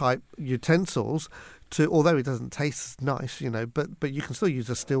paper type utensils. Although it doesn't taste nice, but you can still use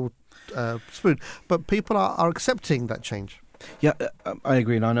a steel spoon. But people are accepting that change. Yeah, I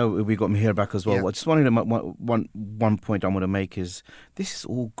agree, and I know we got Mahir back as well. Yeah. I just wanted one point I want to make is this is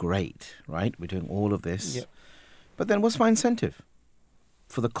all great, right? We're doing all of this, but then what's my incentive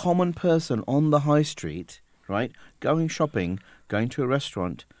for the common person on the high street, right? Going shopping, going to a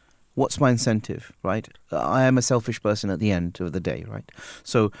restaurant. What's my incentive, right? I am a selfish person at the end of the day, right?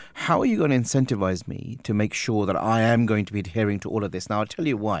 So how are you going to incentivize me to make sure that I am going to be adhering to all of this? Now, I'll tell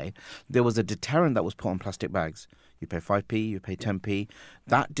you why. There was a deterrent that was put on plastic bags. You pay 5p, you pay 10p.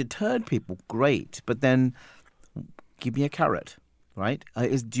 That deterred people, great. But then give me a carrot, right?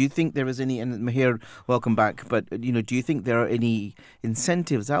 Do you think there is any, and Mahir, welcome back, but do you think there are any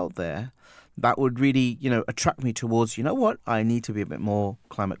incentives out there that would really, attract me towards, what, I need to be a bit more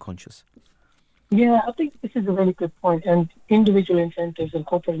climate conscious? Yeah, I think this is a really good point. And individual incentives and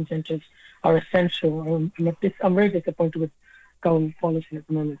corporate incentives are essential. I'm very disappointed with government policy at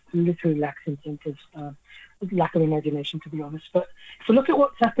the moment. It's literally lacks incentives, lack of imagination, to be honest. But if you look at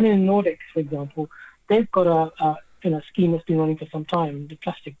what's happening in Nordics, for example, they've got a scheme that's been running for some time, the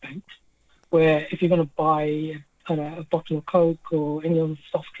Plastic Bank, where if you're going to buy a bottle of Coke or any other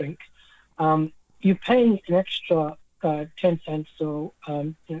soft drink, you're paying an extra 10 cents or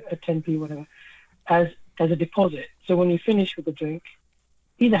a 10p, whatever, as a deposit. So when you finish with the drink,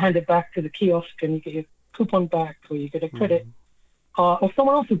 either hand it back to the kiosk and you get your coupon back, or you get a credit, or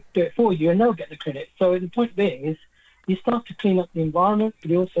someone else will do it for you and they'll get the credit. So the point being is you start to clean up the environment, but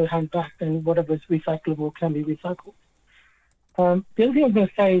you also hand back, and whatever's recyclable can be recycled. The other thing I was going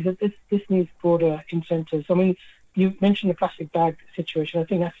to say is that this needs broader incentives. I mean, you mentioned the plastic bag situation. I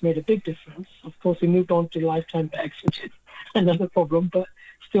think that's made a big difference. Of course, we moved on to lifetime bags, which is another problem, but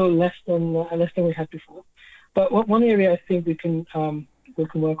still less than we had before. But one area I think we can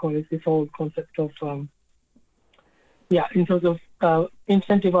work on is this whole concept of in terms of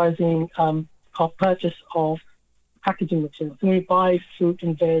incentivizing our purchase of packaging materials. When we buy fruit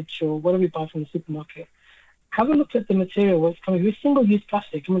and veg or whatever we buy from the supermarket, have a look at the material where it's coming. With single-use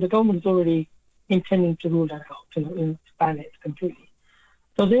plastic, I mean, the government is already intending to rule that out, and ban it completely.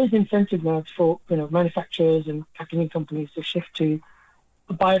 So there is incentive now for manufacturers and packaging companies to shift to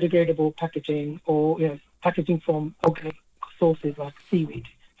biodegradable packaging or packaging from organic sources like seaweed,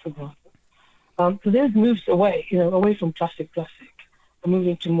 for example. So there's moves away from plastic, and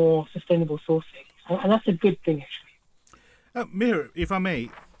moving to more sustainable sourcing, and that's a good thing actually. Mihir, if I may,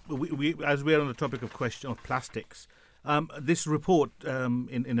 we as we're on the topic of plastics, this report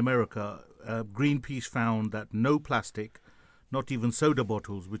in America, Greenpeace found that no plastic, not even soda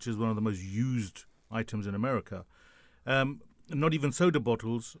bottles, which is one of the most used items in America, not even soda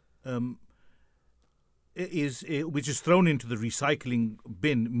bottles, which is thrown into the recycling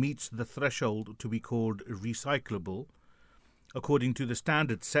bin, meets the threshold to be called recyclable, according to the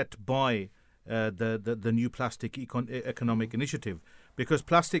standards set by the new Plastic Economic Initiative, because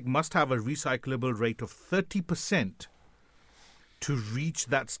plastic must have a recyclable rate of 30% to reach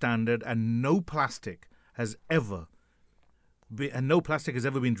that standard, and no plastic has ever been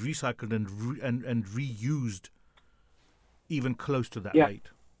recycled and reused even close to that rate.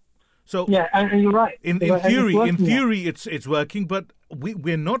 So and you're right. In theory, it's working, but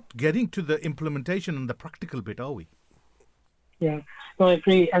we're not getting to the implementation and the practical bit, are we? Yeah, no, I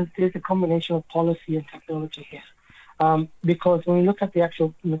agree. And there's a combination of policy and technology here. Because when we look at the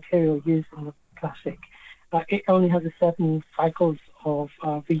actual material used on the plastic, it only has a certain cycles of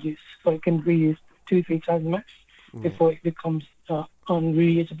reuse. So it can reuse 2-3 times max before it becomes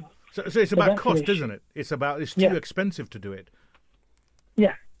unreusable. So it's about cost, isn't it? It's too expensive to do it.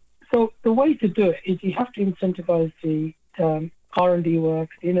 Yeah. So the way to do it is you have to incentivize the R&D work,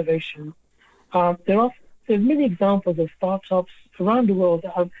 the innovation. There's many examples of startups around the world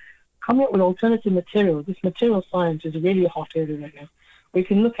that are coming up with alternative materials. This material science is really a hot area right now. We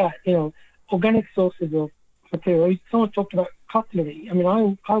can look at, organic sources of material. Someone talked about cutlery. I mean, I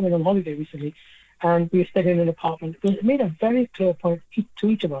went on holiday recently, and we were staying in an apartment. It made a very clear point to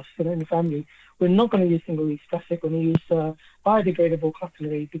each of us, in the family. We're not going to use single-use plastic. We're going to use biodegradable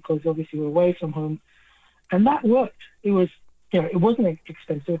cutlery because obviously we're away from home, and that worked. It was, it wasn't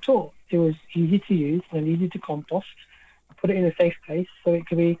expensive at all. It was easy to use and easy to compost. I put it in a safe place so it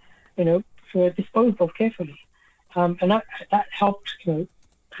could be, disposed of carefully, and that helped,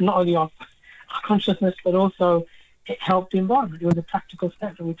 not only our consciousness but also it helped the environment. It was a practical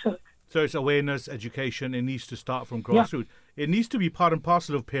step that we took. So it's awareness, education. It needs to start from grassroots. Yeah. It needs to be part and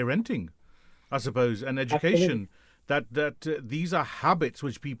parcel of parenting, I suppose, and education. Absolutely. That these are habits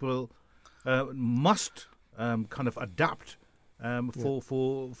which people must kind of adapt for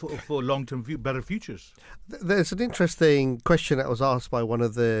long-term better futures. There's an interesting question that was asked by one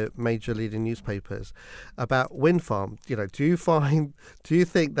of the major leading newspapers about wind farm. Do you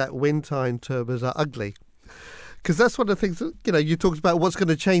think that wind turbines are ugly? Because that's one of the things that, you talked about what's going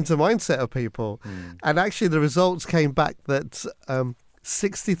to change the mindset of people. And actually the results came back that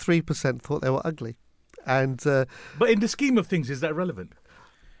 63% thought they were ugly. And but in the scheme of things, is that relevant?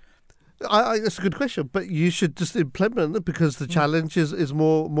 That's a good question, but you should just implement it because the challenge is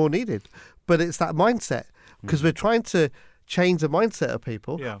more needed. But it's that mindset, because we're trying to change the mindset of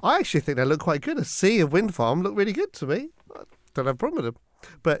people. Yeah. I actually think they look quite good. A sea of wind farm look really good to me. I don't have a problem with them.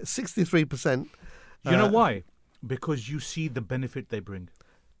 But 63%. You know why? Because you see the benefit they bring.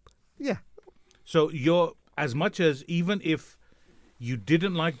 Yeah. So you're, as much as even if you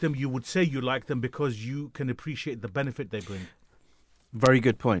didn't like them, you would say you like them because you can appreciate the benefit they bring. Very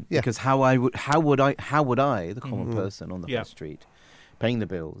good point. Yeah. Because how would I, the common person on the high street, paying the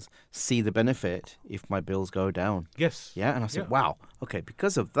bills, see the benefit if my bills go down? Yes. Yeah. And I said, wow, okay,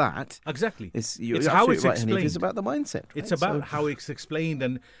 because of that. Exactly. It's how it's right, explained. It's about the mindset. Right? It's about how it's explained.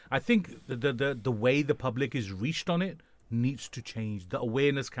 And I think the way the public is reached on it needs to change. The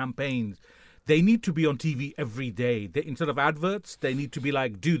awareness campaigns, they need to be on TV every day. Instead of adverts, they need to be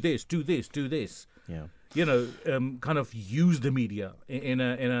like, do this, do this, do this. Yeah. Kind of use the media in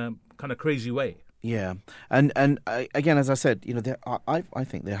a kind of crazy way. Yeah, and again, as I said, I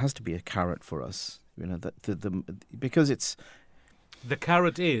think there has to be a carrot for us. Because it's the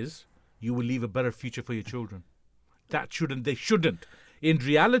carrot is you will leave a better future for your children. They shouldn't. In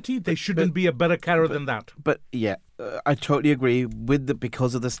reality, they shouldn't be a better carrot than that. But yeah, I totally agree with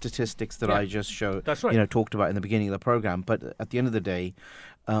because of the statistics that I just showed. That's right. Talked about in the beginning of the program. But at the end of the day,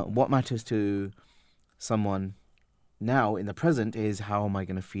 what matters to someone now in the present is how am I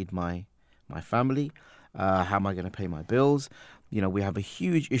going to feed my family? How am I going to pay my bills? We have a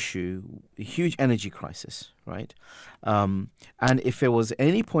huge issue, a huge energy crisis, right? And if there was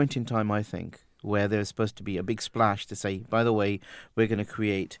any point in time, I think, where there's supposed to be a big splash to say, by the way, we're going to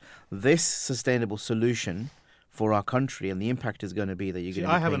create this sustainable solution for our country, and the impact is going to be that you're going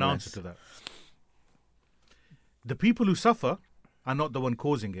to. I have an answer to that. The people who suffer are not the one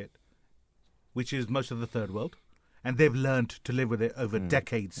causing it, which is most of the third world, and they've learned to live with it over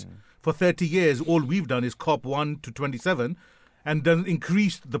decades. For 30 years, all we've done is COP 1 to 27, and then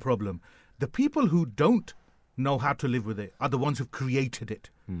increased the problem. The people who don't know how to live with it are the ones who've created it,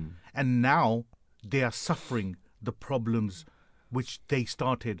 and now they are suffering the problems which they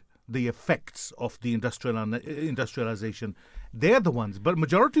started. The effects of the industrialization, they're the ones. But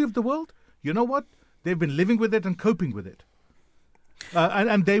majority of the world, you know what? They've been living with it and coping with it.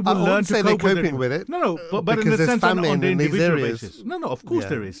 And they will learn to cope with it. Coping with it. No, but in the sense on the individual basis. No, of course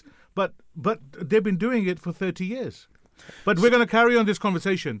there is. But they've been doing it for 30 years. But we're going to carry on this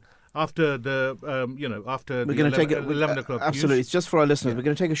conversation after the, after we're going to take 11 o'clock. Absolutely. It's just for our listeners. We're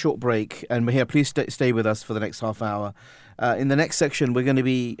going to take a short break. And here, please stay with us for the next half hour. In the next section, we're going to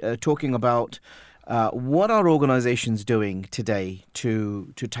be talking about what are organizations doing today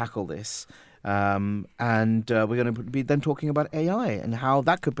to tackle this. And we're going to be then talking about AI and how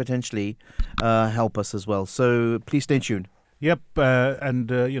that could potentially help us as well. So please stay tuned. Yep,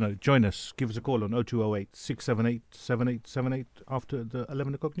 join us. Give us a call on 0208 678 7878 after the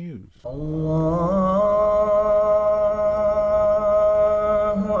 11 o'clock news. Allahu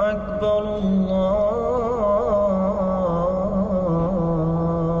Akbar, Allahu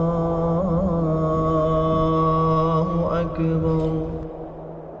Akbar,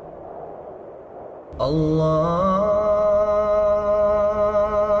 Allahu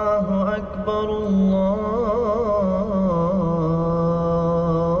Akbar, Allahu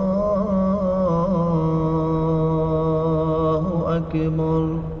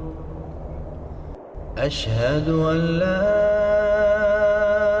Akbar. أشهد أن لا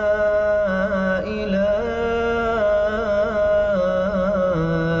إله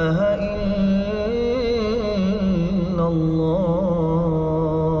إلا الله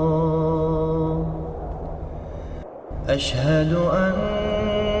أشهد أن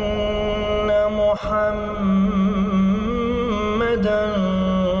محمدا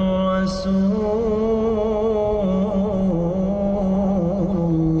رسول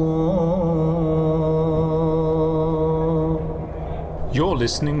You're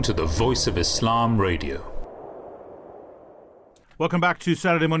listening to the Voice of Islam Radio. Welcome back to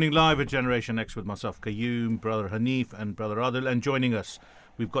Saturday Morning Live at Generation X with myself, Qayyum, Brother Hanif and Brother Adil. And joining us,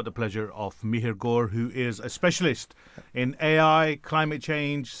 we've got the pleasure of Mihir Gaur, who is a specialist in AI, climate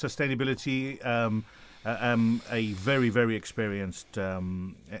change, sustainability, a very, very experienced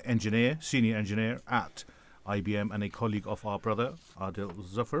engineer, senior engineer at IBM, and a colleague of our brother, Adil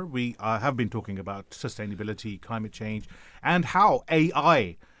Zafar. We have been talking about sustainability, climate change, and how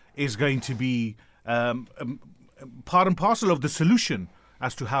AI is going to be part and parcel of the solution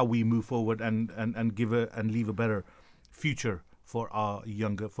as to how we move forward and leave a better future for our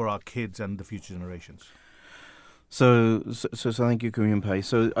kids and the future generations. So thank you, Karim Pay.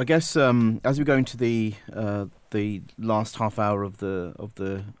 So I guess as we go into the last half hour of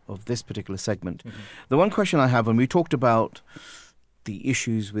this particular segment, the one question I have, and we talked about the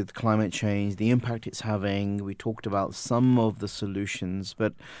issues with climate change, the impact it's having. We talked about some of the solutions,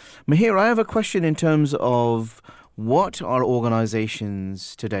 but Mihir, I have a question in terms of what are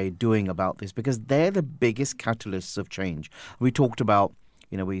organizations today doing about this, because they're the biggest catalysts of change. We talked about,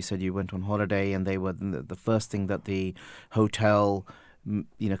 where you said you went on holiday and they were the first thing that the hotel,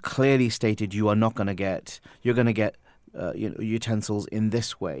 clearly stated you're going to get utensils in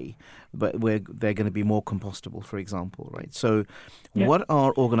this way, but they're going to be more compostable, for example, right? So what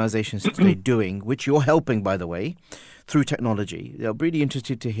are organizations today doing, which you're helping, by the way, through technology? I'm really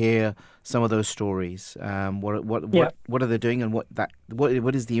interested to hear some of those stories. What are they doing, and what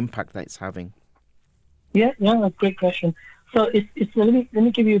is the impact that it's having? Yeah, that's a great question. So let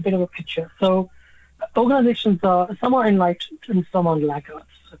me give you a bit of a picture. So organizations some are enlightened and some are laggards.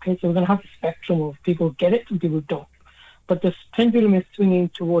 Okay, so we're going to have a spectrum of people who get it and people who don't. But the pendulum is swinging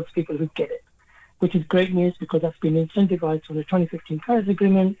towards people who get it, which is great news because that's been incentivized from the 2015 Paris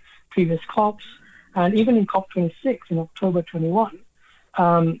Agreement, previous COPs, and even in COP26 in October 21,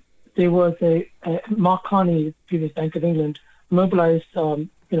 there was Mark Carney, previous Bank of England, mobilized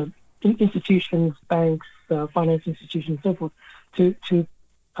institutions, banks, finance institutions, so forth, to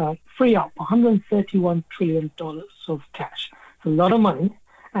free up $131 trillion of cash. It's a lot of money,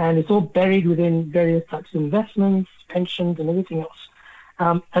 and it's all buried within various types of investments, pensions, and everything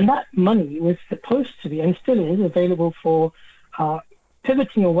else. And that money was supposed to be, and still is, available for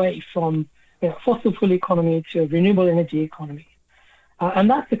pivoting away from fossil fuel economy to a renewable energy economy. And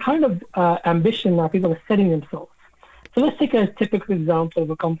that's the kind of ambition that people are setting themselves. So let's take a typical example of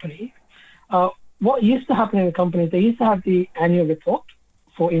a company. What used to happen in the companies, they used to have the annual report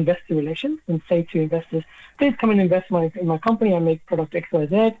for investor relations and say to investors, please come and invest in my company. I make product X, Y,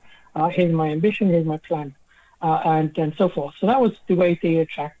 Z. Here's my ambition. Here's my plan, and so forth. So that was the way they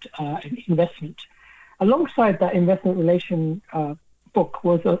attract investment. Alongside that investment relation book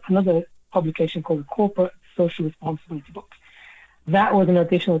was another publication called the Corporate Social Responsibility Book. That was an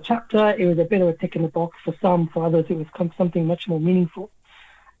additional chapter. It was a bit of a tick in the box for some. For others, it was something much more meaningful,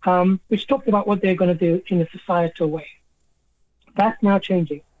 which talked about what they're going to do in a societal way. That's now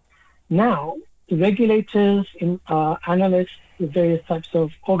changing. Now, the regulators, analysts, the various types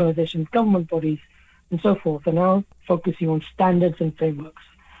of organizations, government bodies, and so forth are now focusing on standards and frameworks,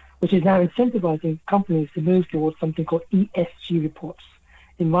 which is now incentivizing companies to move towards something called ESG reports,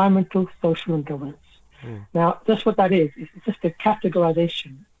 environmental, social, and governance. Now, that's what that is. It's just a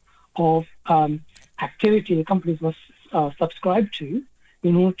categorization of activity the companies must subscribe to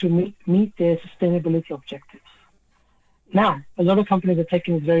in order to meet their sustainability objectives. Now, a lot of companies are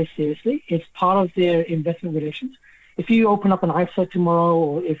taking this very seriously. It's part of their investment relations. If you open up an ISA tomorrow,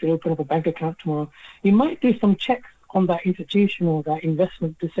 or if you open up a bank account tomorrow, you might do some checks on that institution or that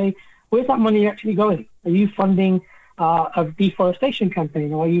investment to say, where's that money actually going? Are you funding a deforestation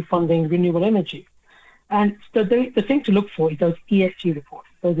campaign, or are you funding renewable energy? And so the thing to look for is those ESG reports.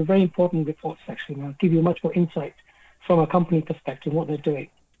 Those are very important reports, actually, now give you much more insight from a company perspective what they're doing.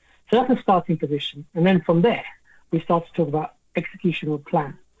 So that's a starting position. And then from there, we start to talk about execution or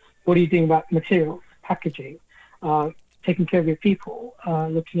plan. What are you doing about materials, packaging, taking care of your people,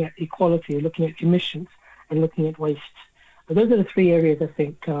 looking at equality, looking at emissions, and looking at waste. But those are the three areas I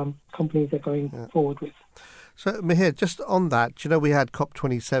think companies are going forward with. So, Mihir, just on that, we had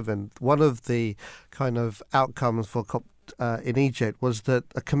COP27. One of the kind of outcomes for COP in Egypt was that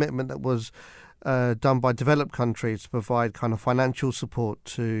a commitment that was done by developed countries to provide kind of financial support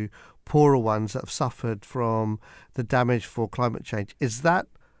to poorer ones that have suffered from the damage for climate change. Is that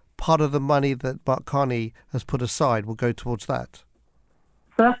part of the money that Mark Carney has put aside will go towards that?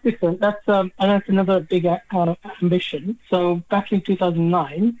 So that's different. And that's another big ambition. So back in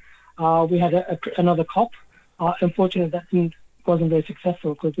 2009, we had another COP. Unfortunately, that wasn't very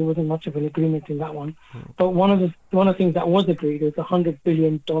successful because there wasn't much of an agreement in that one. But one of the things that was agreed was $100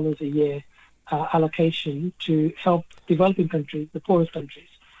 billion a year allocation to help developing countries, the poorest countries,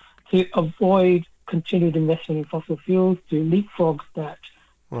 to avoid continued investment in fossil fuels, to leapfrog that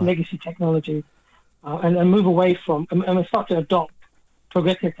legacy technology, and move away from and start to adopt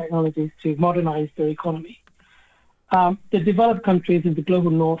progressive technologies to modernize their economy. The developed countries in the global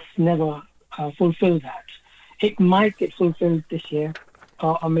north never fulfill that. It might get fulfilled this year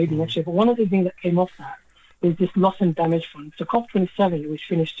or maybe next year. But one of the things that came off that is this loss and damage fund. So COP27, which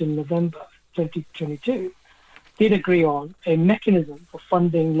finished in November 2022, did agree on a mechanism for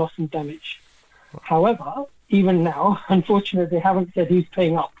funding loss and damage. However, even now, unfortunately, they haven't said who's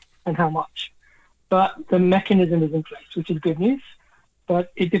paying up and how much. But the mechanism is in place, which is good news.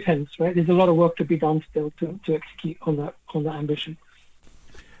 But it depends, right? There's a lot of work to be done still to execute on that ambition.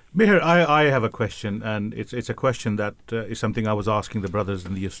 Mihir, I have a question, and it's a question that is something I was asking the brothers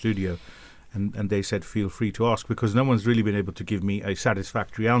in the studio, and they said feel free to ask because no one's really been able to give me a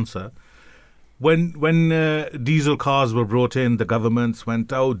satisfactory answer. When diesel cars were brought in, the governments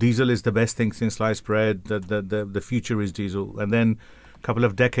went, "Oh, diesel is the best thing since sliced bread. The future is diesel." And then a couple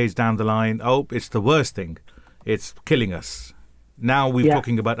of decades down the line, "Oh, it's the worst thing. It's killing us." Now we're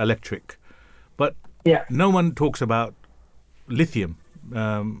talking about electric, but no one talks about lithium.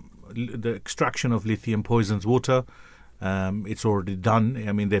 The extraction of lithium poisons water. It's already done.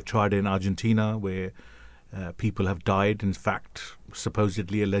 I mean, they've tried it in Argentina where people have died. In fact,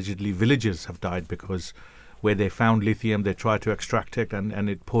 supposedly, allegedly, villages have died because where they found lithium, they tried to extract it and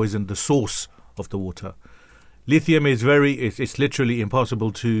it poisoned the source of the water. Lithium is it's literally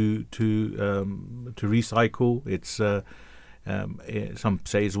impossible to recycle. It's some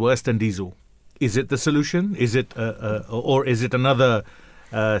say it's worse than diesel. Is it the solution? Is it or is it another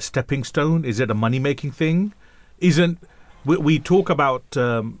stepping stone? Is it a money-making thing? We talk about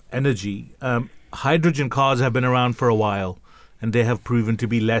energy. Hydrogen cars have been around for a while, and they have proven to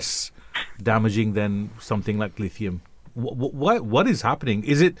be less damaging than something like lithium. What is happening?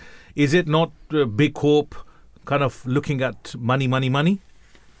 Is it not big corp kind of looking at money,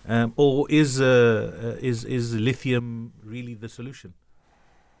 or is lithium really the solution?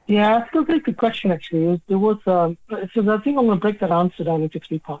 Yeah, that's a very good question, actually. There was, so I think I'm going to break that answer down into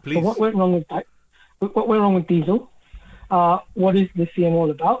three parts. Please. So what went wrong with that? What went wrong with diesel? What is lithium all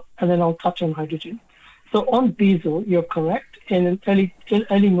about? And then I'll touch on hydrogen. So on diesel, you're correct. In early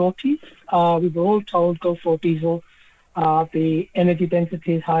noughties, we were all told go for diesel. The energy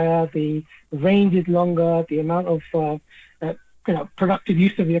density is higher, the range is longer, the amount of productive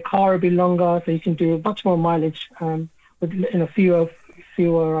use of your car will be longer, so you can do much more mileage with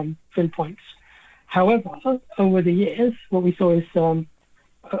fewer fill points. However, over the years, what we saw is a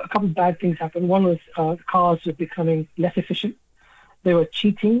couple of bad things happen. One was cars were becoming less efficient. They were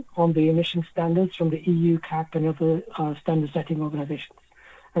cheating on the emission standards from the EU CAP and other standard setting organizations.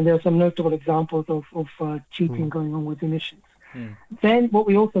 And there are some notable examples of cheating going on with emissions. Then what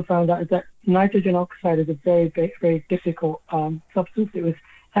we also found out is that nitrogen oxide is a very, very, very difficult substance. It was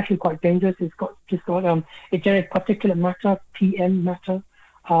actually quite dangerous. It generates particulate matter, PM matter,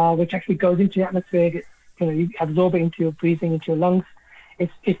 which actually goes into the atmosphere. You absorb it into your breathing, into your lungs.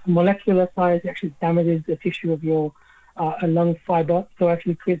 Its molecular size actually damages the tissue of your lung fiber, so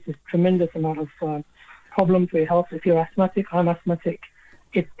actually creates this tremendous amount of problems for your health. If you're asthmatic, I'm asthmatic,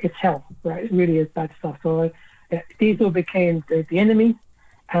 it's hell, right? It really is bad stuff. So diesel became the enemy,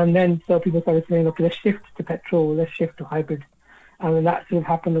 and then so people started saying, okay, let's shift to petrol, let's shift to hybrid. And that sort of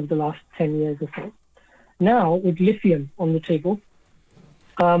happened over the last 10 years or so. Now, with lithium on the table,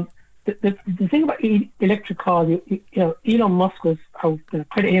 the thing about electric cars, Elon Musk was, I'll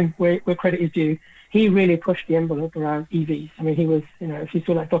credit him where credit is due. He really pushed the envelope around EVs. I mean, he was, if you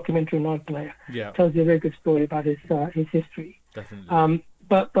saw that documentary Nod Player, tells you a very good story about his history. Definitely.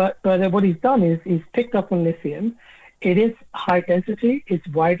 But what he's done is he's picked up on lithium. It is high density. It's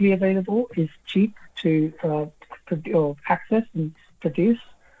widely available. It's cheap to access and produce.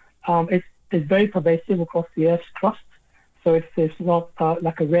 It's very pervasive across the Earth's crust. So it's not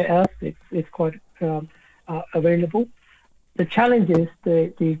like a rare earth. It's quite available. The challenge is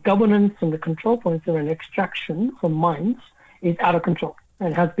the governance and the control points around extraction from mines is out of control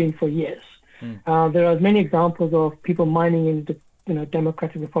and has been for years. There are many examples of people mining in the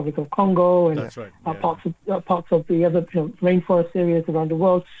Democratic Republic of Congo and parts of the other rainforest areas around the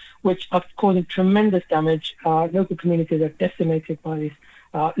world, which are causing tremendous damage. Local communities are decimated by this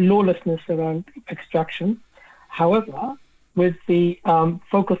lawlessness around extraction. However, with the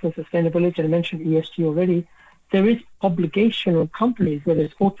focus on sustainability, and I mentioned ESG already, there is obligation on companies, whether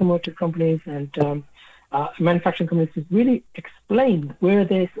it's automotive companies and manufacturing companies, to really explain where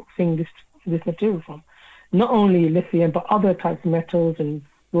they're sourcing this material from. Not only lithium, but other types of metals and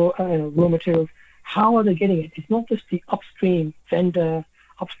raw materials. How are they getting it? It's not just the upstream vendor,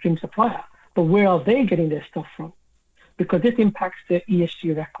 upstream supplier, but where are they getting their stuff from? Because this impacts their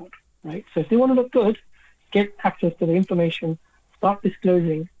ESG record, right? So if they want to look good, get access to the information, start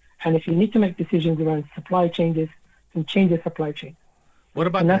disclosing, and if you need to make decisions around supply changes, then change the supply chain. What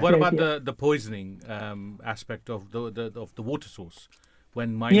about the poisoning aspect of the water source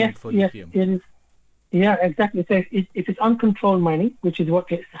when mining for lithium? It is. Yeah, exactly. So if it's uncontrolled mining, which is what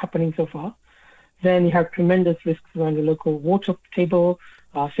is happening so far, then you have tremendous risks around the local water table,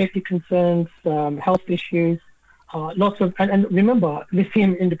 safety concerns, health issues, lots of, and remember,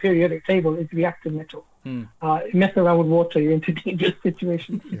 lithium in the periodic table is reactive metal. You mess around with water, you're into dangerous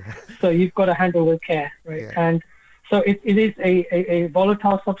situations. So you've got to handle with care, right? Yeah. And so it is a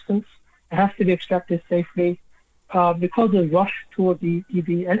volatile substance. It has to be extracted safely. Because of the rush toward the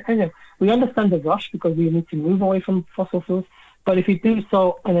EV, and we understand the rush because we need to move away from fossil fuels. But if you do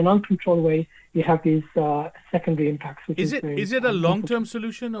so in an uncontrolled way, you have these secondary impacts. Is it a long-term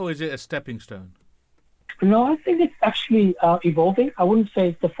solution or is it a stepping stone? No, I think it's actually evolving. I wouldn't say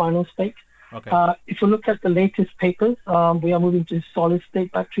it's the final state. Okay. If you look at the latest papers, we are moving to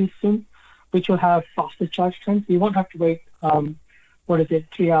solid-state batteries soon, which will have faster charge times. You won't have to wait,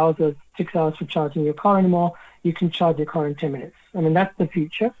 3 hours or 6 hours for charging your car anymore. You can charge your car in 10 minutes. I mean, that's the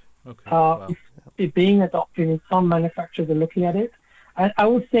future. Okay. Wow. It's being adopted, and some manufacturers are looking at it. I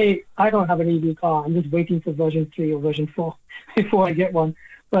would say I don't have an EV car. I'm just waiting for version 3 or version 4 before I get one.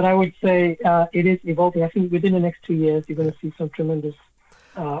 But I would say it is evolving. I think within the next 2 years, you're going to see some tremendous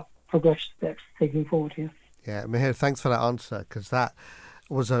progress steps taking forward here. Yeah, Mihir, thanks for that answer, because that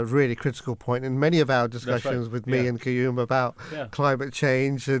was a really critical point in many of our discussions right. with me Yeah. and Kayum about Yeah. climate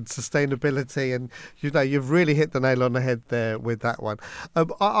change and sustainability. And, you've really hit the nail on the head there with that one.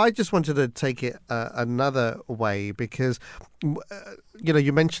 I just wanted to take it another way because,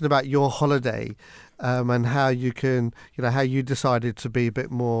 you mentioned about your holiday and how you can, how you decided to be a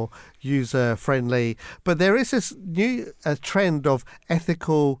bit more user friendly. But there is this new trend of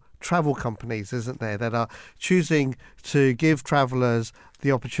ethical travel companies, isn't there, that are choosing to give travellers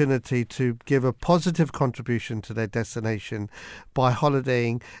the opportunity to give a positive contribution to their destination by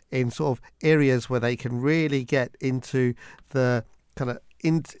holidaying in sort of areas where they can really get into the kind of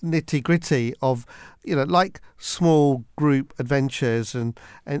nitty gritty of, like small group adventures. And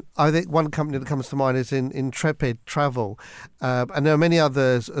I think one company that comes to mind is Intrepid Travel. And there are many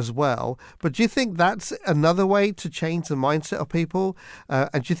others as well. But do you think that's another way to change the mindset of people?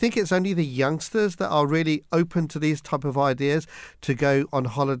 And do you think it's only the youngsters that are really open to these type of ideas to go on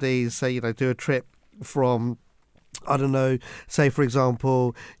holidays, say, do a trip from, I don't know, say, for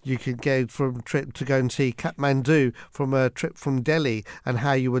example, you could go from a trip to go and see Kathmandu from a trip from Delhi and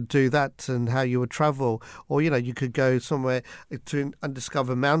how you would do that and how you would travel. Or, you could go somewhere to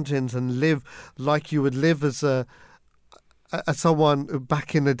undiscover mountains and live like you would live as someone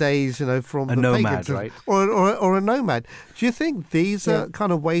back in the days, from A the nomad, pagans, right? Or a nomad. Do you think these are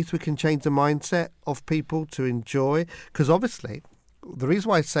kind of ways we can change the mindset of people to enjoy? Because obviously, the reason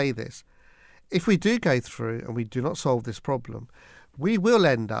why I say this, if we do go through and we do not solve this problem, we will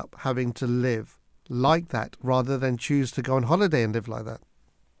end up having to live like that rather than choose to go on holiday and live like that.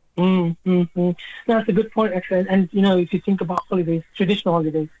 No, that's a good point, actually. And, if you think about holidays, traditional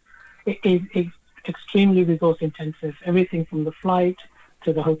holidays, it's extremely resource intensive. Everything from the flight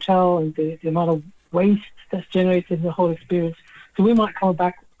to the hotel and the amount of waste that's generated in the whole experience. So we might come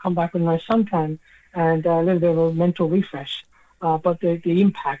back with a nice suntan and a little bit of a mental refresh. But the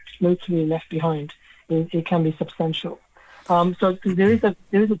impact locally left behind, it can be substantial. So there is a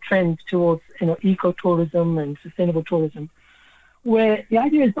trend towards ecotourism and sustainable tourism, where the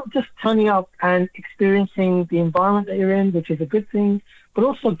idea is not just turning up and experiencing the environment that you're in, which is a good thing, but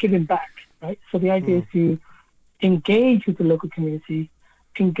also giving back, right? So the idea is to engage with the local community,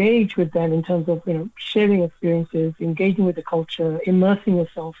 engage with them in terms of sharing experiences, engaging with the culture, immersing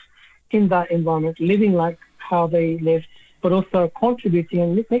yourself in that environment, living like how they live, but also contributing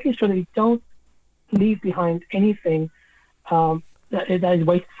and making sure that you don't leave behind anything that is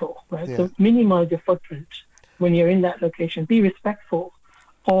wasteful, right? Yeah. So minimize your footprint when you're in that location. Be respectful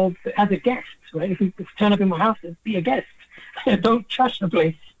as a guest, right? If you turn up in my house, be a guest. Don't trash the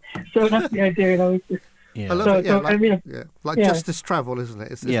place. So that's the idea, It's just, Yeah. I love it. like justice travel, isn't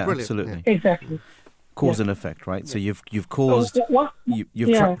it? It's brilliant. Absolutely. Exactly. Cause and effect, right? So you've caused,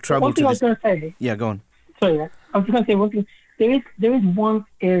 you've traveled one thing to I was this. going to say. Yeah, go on. Sorry, I was just going to say one thing. There is one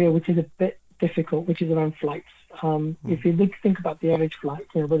area which is a bit difficult, which is around flights. If you think about the average flight,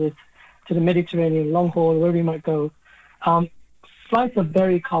 whether it's to the Mediterranean, long haul, wherever you might go, flights are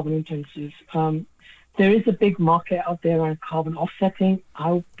very carbon intensive. There is a big market out there around carbon offsetting.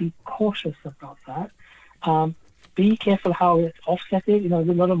 I would be cautious about that. Be careful how it's offsetted. There's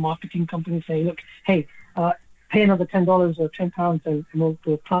a lot of marketing companies say, look, hey, pay another $10 or £10 and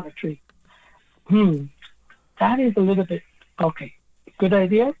we'll plant a tree. That is a little bit, okay, good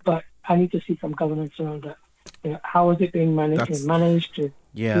idea, but I need to see some governance around that. How is it being managed?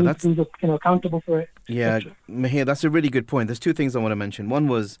 Who's accountable for it? Yeah, Mahir, that's a really good point. There's two things I want to mention. One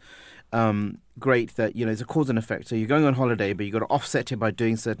was great that it's a cause and effect. So you're going on holiday, but you've got to offset it by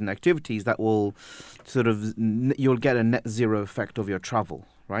doing certain activities that will sort of you'll get a net zero effect of your travel,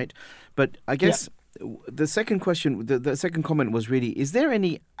 right? But I guess the second question, the second comment was really: is there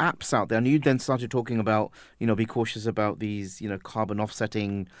any apps out there? And you then started talking about be cautious about these carbon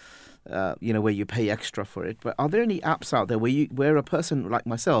offsetting. Where you pay extra for it. But are there any apps out there where a person like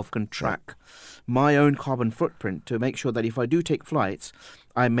myself can track my own carbon footprint to make sure that if I do take flights,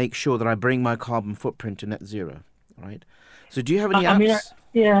 I make sure that I bring my carbon footprint to net zero, right? So do you have any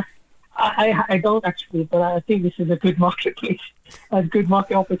apps? I don't actually, but I think this is a good marketplace, a good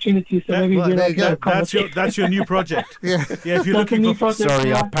market opportunity. So maybe that's your new project. If you're looking for,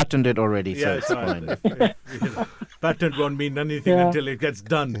 sorry, I patented it already. So it's fine. Patent won't mean anything until it gets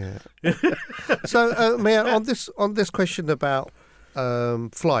done. Yeah. So, Mayor, on this question about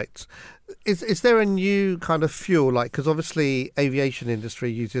flights, is there a new kind of fuel? Because obviously aviation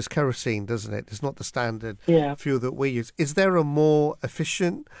industry uses kerosene, doesn't it? It's not the standard fuel that we use. Is there a more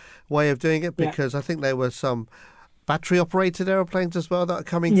efficient way of doing it? Because I think there were some battery-operated aeroplanes as well that are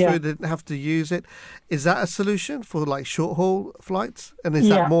coming through that didn't have to use it. Is that a solution for short-haul flights? And is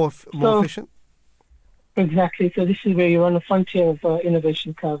that more efficient? Exactly. So this is where you're on the frontier of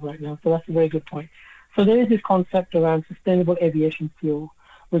innovation curve right now. So that's a very good point. So there is this concept around sustainable aviation fuel,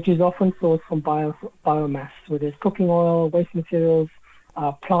 which is often sourced from biomass, whether it's cooking oil, waste materials,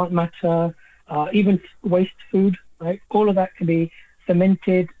 plant matter, even waste food. Right, all of that can be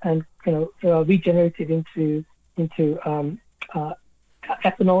fermented and regenerated into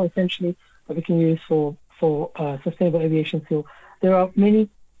ethanol, essentially, that we can use for sustainable aviation fuel. There are many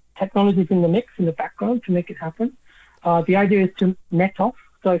technologies in the mix in the background to make it happen. The idea is to net off.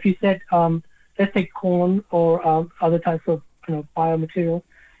 So if you said, let's take corn or other types of biomaterial,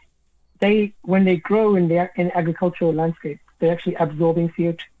 when they grow in the agricultural landscape, they're actually absorbing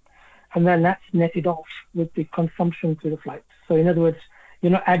CO2, and then that's netted off with the consumption through the flight. So in other words,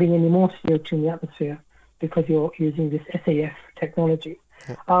 you're not adding any more CO2 in the atmosphere because you're using this SAF technology.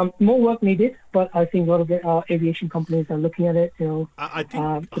 More work needed, but I think a lot of the aviation companies are looking at it. I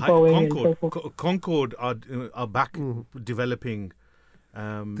think the Boeing and so forth. Concorde are back developing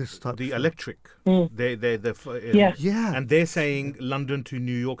This type the of- electric. Yes. Yeah, And they're saying London to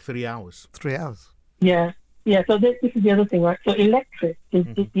New York 3 hours. 3 hours. Yeah. So this is the other thing, right? So electric is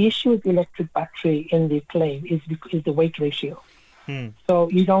the issue with the electric battery in the plane is the weight ratio. So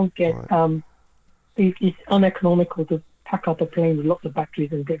you don't get it's uneconomical to pack up a plane with lots of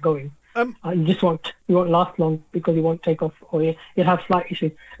batteries and get going. You won't last long because you won't take off, or you'll have flight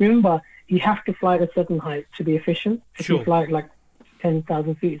issues. Remember, you have to fly at a certain height to be efficient. If Sure. you fly at like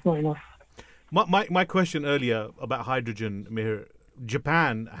 10,000 feet, it's not enough. My question earlier about hydrogen, Mihir,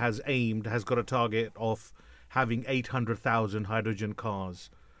 Japan has got a target of having 800,000 hydrogen cars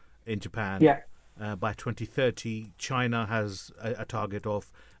in Japan. Yeah. By 2030, China has a target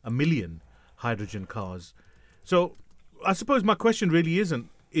of 1 million hydrogen cars. So I suppose my question really isn't,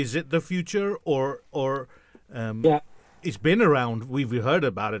 is it the future or it's been around, we've heard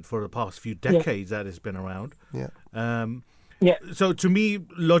about it for the past few decades that it's been around. Yeah. So to me,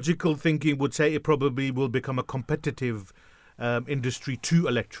 logical thinking would say it probably will become a competitive industry to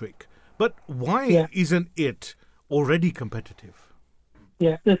electric. But why isn't it already competitive?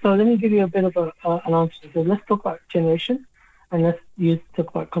 Yeah. So let me give you a bit of an answer. So let's talk about generation and let's talk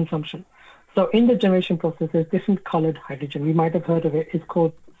about consumption. So in the generation process, there's different colored hydrogen. You might have heard of it. It's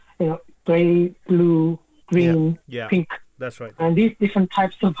called, gray, blue, green, pink. That's right. And these different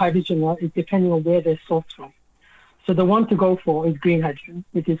types of hydrogen is depending on where they're sourced from. So the one to go for is green hydrogen,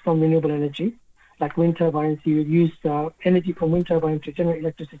 which is from renewable energy. Like wind turbines, you use energy from wind turbines to generate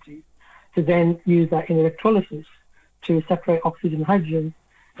electricity, to then use that in electrolysis to separate oxygen and hydrogen,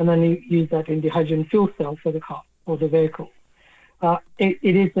 and then you use that in the hydrogen fuel cell for the car or the vehicle. It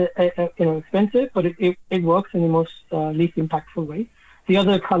is expensive, but it works in the most least impactful way. The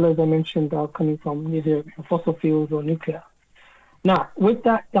other colors I mentioned are coming from either fossil fuels or nuclear. Now, with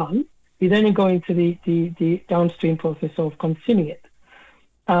that done, you then go into the downstream process of consuming it.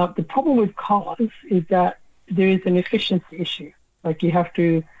 The problem with cars is that there is an efficiency issue. Like you have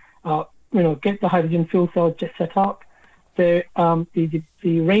to, get the hydrogen fuel cell just set up. The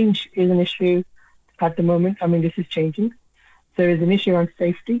range is an issue at the moment. I mean, this is changing. There is an issue around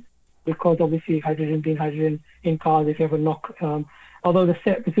safety because obviously hydrogen being hydrogen in cars, if you have a knock, although the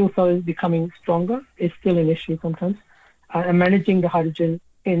fuel cell is becoming stronger, it's still an issue sometimes. And managing the hydrogen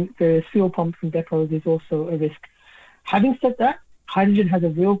in the fuel pumps and depots is also a risk. Having said that, hydrogen has a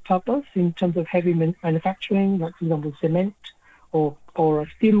real purpose in terms of heavy manufacturing, like for example cement or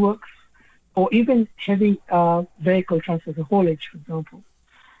steelworks, or even heavy vehicle transport and haulage, for example.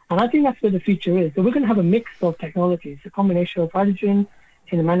 And I think that's where the future is. So we're going to have a mix of technologies, a combination of hydrogen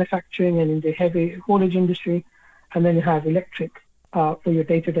in the manufacturing and in the heavy haulage industry, and then you have electric for your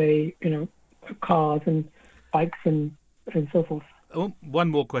day-to-day, cars and bikes and so forth. One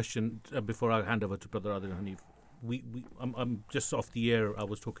more question before I hand over to Brother Adil Hanif. I'm just off the air. I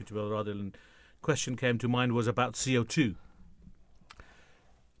was talking to Brother Adil, and question came to mind was about CO2.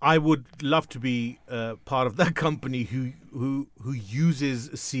 I would love to be part of that company who uses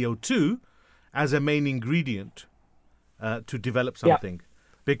CO2 as a main ingredient to develop something,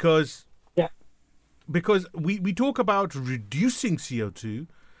 because we talk about reducing CO2.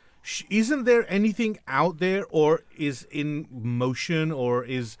 Isn't there anything out there, or is in motion, or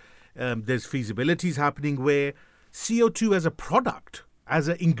is there's feasibilities happening where CO2 as a product, as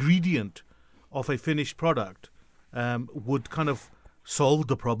an ingredient of a finished product, would kind of solve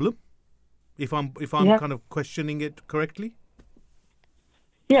the problem? If I'm kind of questioning it correctly.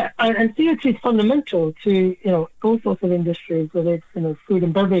 Yeah, and CO2 is fundamental to all sorts of industries, whether it's food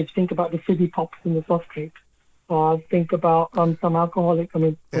and beverage. Think about the fizzy pops in the soft drink. Think about some alcoholic. I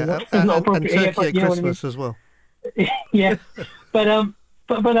mean, Yeah, it's not appropriate and here, turkey but at you know what I mean. Christmas as well. Yeah, but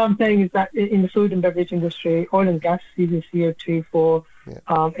But I'm saying is that in the food and beverage industry, oil and gas uses CO2 for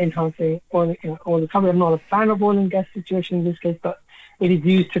enhancing oil recovery. I'm not a fan of oil and gas situation in this case, but it is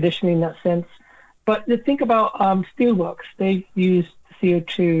used traditionally in that sense. But think about steelworks. They use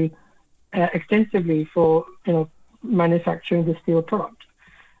CO2 extensively for manufacturing the steel product.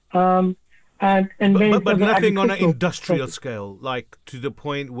 But nothing on an industrial scale, like to the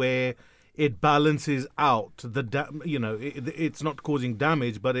point where it balances out it's not causing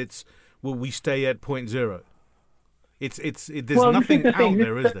damage, but we stay at 0.0. There's nothing out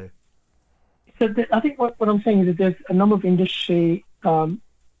there, is there? So I think what I'm saying is that there's a number of industry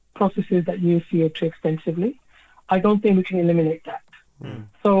processes that use CO2 extensively. I don't think we can eliminate that.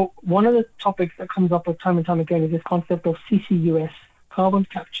 So one of the topics that comes up time and time again is this concept of CCUS, carbon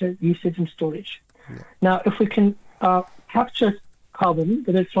capture, usage and storage. Now, if we can capture carbon,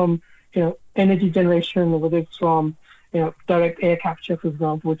 whether it's from energy generation or whether it's from direct air capture, for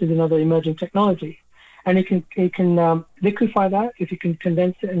example, which is another emerging technology, and you can liquefy that, if you can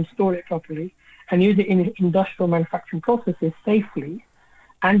condense it and store it properly, and use it in industrial manufacturing processes safely,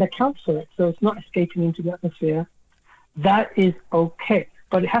 and account for it, so it's not escaping into the atmosphere, that is okay.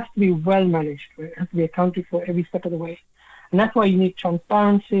 But it has to be well managed. It has to be accounted for every step of the way. And that's why you need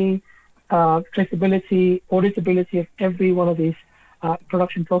transparency, traceability, auditability of every one of these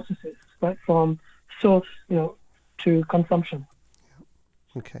production processes, right, from source, to consumption.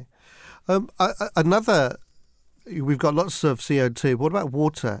 Okay. We've got lots of CO2. What about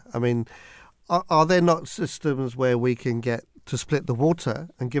water? I mean, are there not systems where we can get to split the water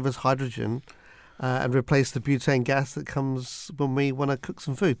and give us hydrogen and replace the butane gas that comes when we want to cook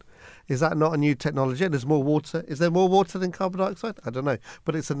some food? Is that not a new technology? There's more water. Is there more water than carbon dioxide? I don't know.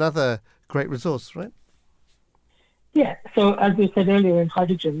 But it's another great resource, right? Yeah. So as we said earlier, in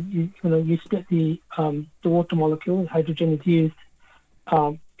hydrogen, you split the water molecule. Hydrogen is used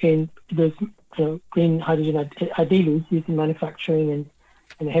in those green hydrogen. Ideally, is used in manufacturing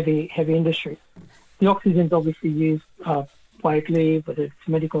and heavy industry. The oxygen is obviously used widely, whether it's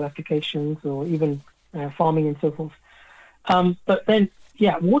medical applications or even farming and so forth. But then,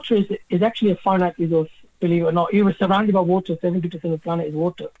 water is actually a finite resource, believe it or not. You were surrounded by water, 70% of the planet is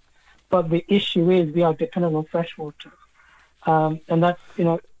water. But the issue is we are dependent on fresh water. And that's,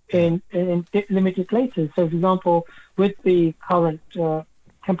 in limited places. So, for example, with the current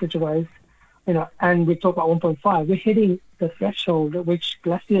temperature-wise, and we talk about 1.5, we're hitting the threshold at which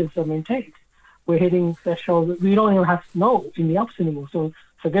glaciers are maintained. We're hitting thresholds that we don't even have snow in the Alps anymore. So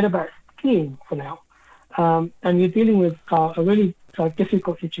forget about skiing for now. And you're dealing with a really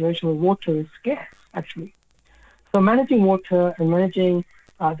difficult situation where water is scarce, actually. So managing water and managing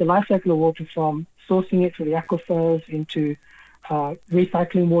the life cycle of water, from sourcing it through the aquifers into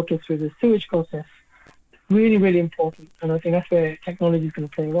recycling water through the sewage process, really, really important. And I think that's where technology is going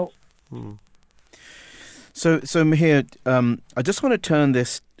to play a role. So Mihir, I just want to turn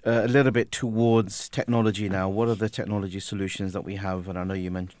this a little bit towards technology now. What are the technology solutions that we have? And I know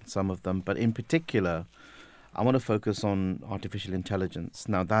you mentioned some of them, but in particular, I want to focus on artificial intelligence.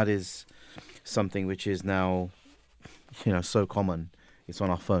 Now, that is something which is now, so common. It's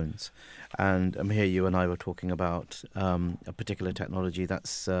on our phones. And here you and I were talking about a particular technology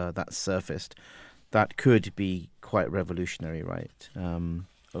that's surfaced that could be quite revolutionary, right,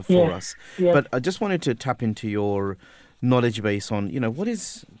 for us. Yeah. But I just wanted to tap into your knowledge base on,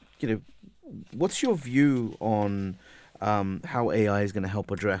 what's your view on how AI is going to help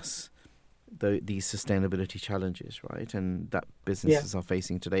address these sustainability challenges, right, and that businesses are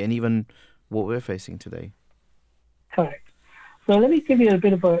facing today, and even what we're facing today? Correct. So let me give you a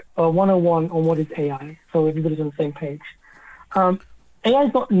bit of a 101 on what is AI, so everybody's on the same page. AI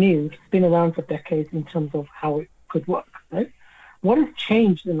is not new. It's been around for decades in terms of how it could work, right? What has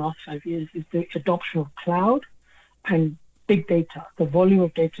changed in the last 5 years is the adoption of cloud and big data, the volume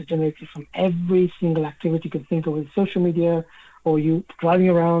of data generated from every single activity you can think of, with social media, or you driving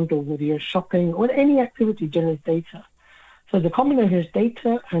around, or whether you're shopping, or any activity generates data. So the combination of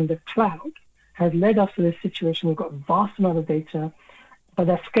data and the cloud has led us to this situation. We've got a vast amount of data, but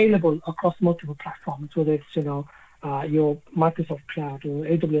they're scalable across multiple platforms, whether it's, your Microsoft Cloud or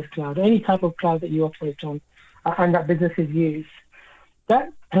AWS Cloud, or any type of cloud that you operate on, and that businesses use.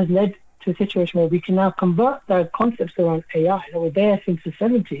 That has led to a situation where we can now convert the concepts around AI that were there since the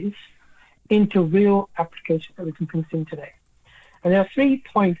 70s into real applications that we can consume today. And there are 3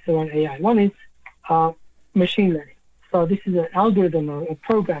 points around AI. One is machine learning. So this is an algorithm or a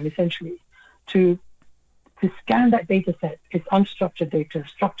program, essentially, to scan that data set. It's unstructured data,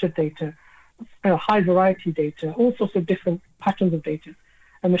 structured data, high variety data, all sorts of different patterns of data.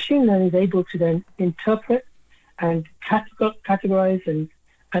 And machine learning is able to then interpret and categorize and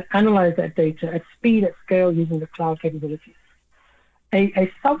and analyze that data at speed, at scale, using the cloud capabilities.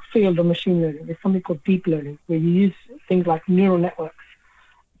 A subfield of machine learning is something called deep learning, where you use things like neural networks,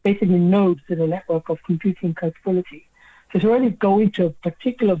 basically nodes in a network of computing capability. So to really go into a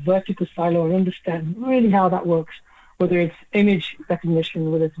particular vertical silo and understand really how that works, whether it's image recognition,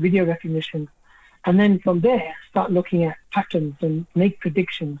 whether it's video recognition, and then from there start looking at patterns and make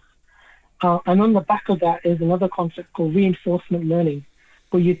predictions. And on the back of that is another concept called reinforcement learning,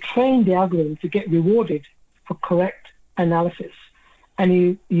 where you train the algorithm to get rewarded for correct analysis, and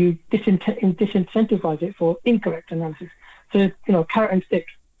you disincentivize it for incorrect analysis. So, carrot and stick,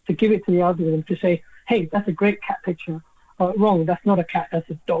 to give it to the algorithm to say, hey, that's a great cat picture. Wrong, that's not a cat, that's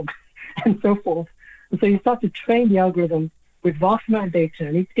a dog, and so forth. And so you start to train the algorithm with vast amount of data,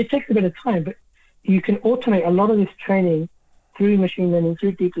 and it takes a bit of time, but you can automate a lot of this training through machine learning,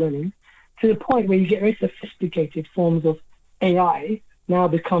 through deep learning, to the point where you get very sophisticated forms of AI now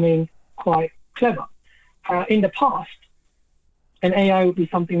becoming quite clever. In the past, an AI would be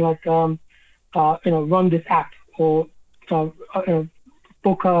something like, run this app, or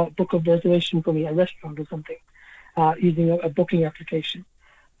book a reservation for me at a restaurant or something, using a booking application.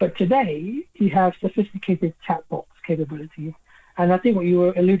 But today, you have sophisticated chatbots capabilities. And I think what you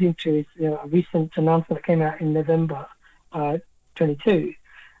were alluding to is a recent announcement that came out in November 22,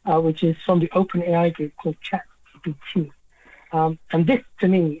 which is from the OpenAI group called ChatGPT. And this, to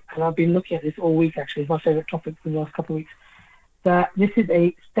me, and I've been looking at this all week, actually, it's my favorite topic for the last couple of weeks, that this is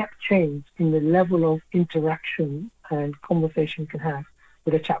a step change in the level of interaction and conversation you can have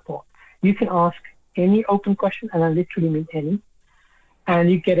with a chatbot. You can ask any open question, and I literally mean any,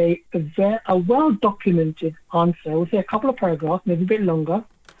 and you get a well-documented answer, we'll say a couple of paragraphs, maybe a bit longer,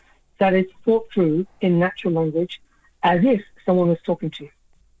 that is thought through in natural language as if someone was talking to you.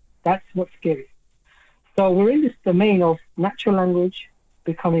 That's what's scary. So we're in this domain of natural language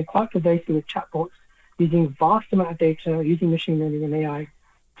becoming quite pervasive with chatbots, using vast amount of data, using machine learning and AI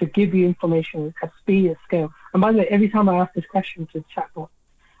to give you information at speed, at scale. And by the way, every time I ask this question to the chatbot,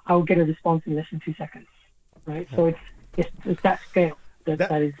 I will get a response in less than 2 seconds, right? So it's that scale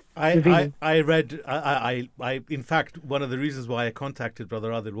that is revealing. I read, in fact, one of the reasons why I contacted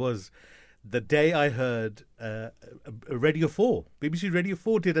Brother Adil was the day I heard Radio 4, BBC Radio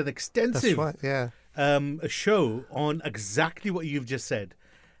 4 did an extensive a show on exactly what you've just said.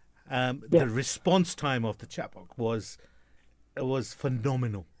 The response time of the chatbot was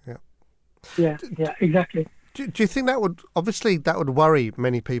phenomenal. Yeah, exactly. Do you think that would worry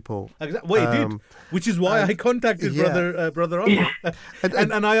many people? Well, it did, which is why I contacted Brother Arthur.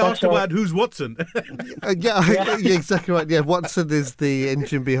 and I asked about who's Watson. Yeah, exactly right. Yeah, Watson is the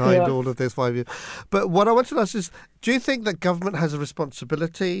engine behind all of this 5 years. But what I want to ask is, do you think that government has a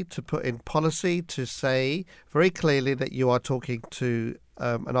responsibility to put in policy to say very clearly that you are talking to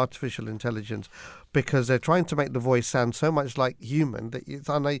an artificial intelligence, because they're trying to make the voice sound so much like human that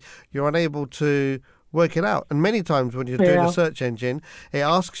you're unable to work it out? And many times when you're doing a search engine, it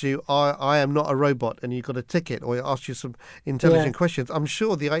asks you, I am not a robot, and you've got a ticket, or it asks you some intelligent questions. I'm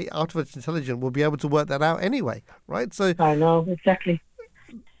sure the artificial intelligence will be able to work that out anyway, right? So I know, exactly.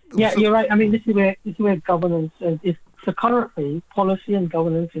 Yeah, you're right. I mean, this is where governance is. So currently, policy and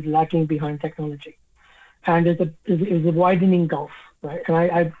governance is lagging behind technology, and there's a widening gulf, right? And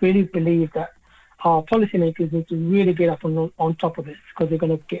I really believe that our policymakers need to really get up on top of this, because they're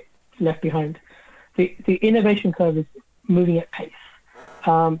going to get left behind. The innovation curve is moving at pace.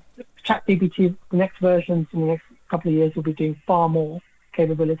 ChatGPT, the next versions in the next couple of years will be doing far more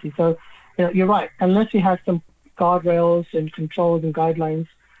capability. So, you're right. Unless we have some guardrails and controls and guidelines,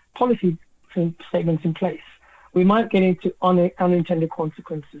 policy statements in place, we might get into unintended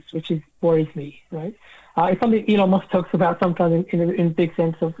consequences, which worries me, right? It's something Elon Musk talks about sometimes in a big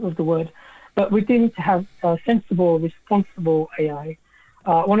sense of the word. But we do need to have sensible, responsible AI.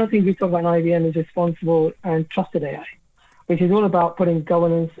 One of the things we talk about in IBM is responsible and trusted AI, which is all about putting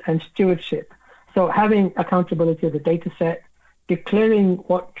governance and stewardship. So having accountability of the data set, declaring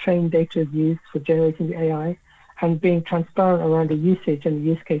what trained data is used for generating the AI, and being transparent around the usage and the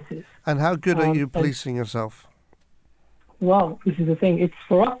use cases. And how good are you policing yourself? Well, this is the thing. It's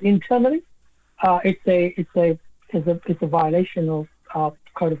for us internally. It's a violation of our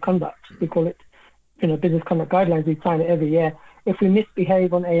code of conduct. We call it, business conduct guidelines. We sign it every year. If we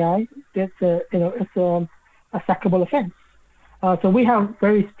misbehave on AI, it's a sackable offence. So we have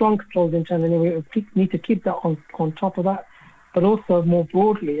very strong controls internally. We need to keep that on top of that. But also more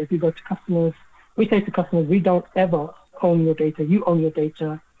broadly, as we go to customers, we say to customers, we don't ever own your data. You own your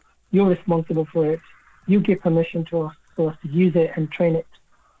data. You're responsible for it. You give permission to us for us to use it and train it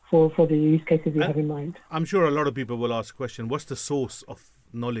for the use cases you have in mind. I'm sure a lot of people will ask the question, what's the source of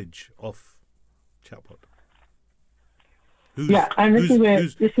knowledge of chatbot? And this is where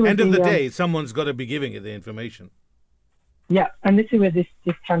end of the day, someone's got to be giving it the information. Yeah, and this is where this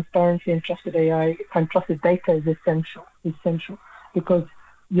transparency and trusted AI and trusted data is essential. Because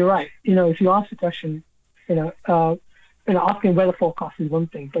you're right. If you ask a question, asking weather forecast is one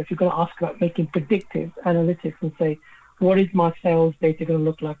thing, but if you're going to ask about making predictive analytics and say, what is my sales data going to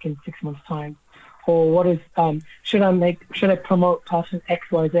look like in 6 months' time, or what is should I promote person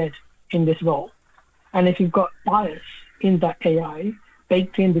X, Y, Z in this role? And if you've got bias in that AI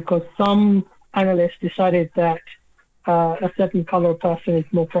baked in because some analyst decided that a certain color of person is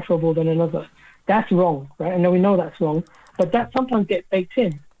more preferable than another, that's wrong, right? And we know that's wrong, but that sometimes gets baked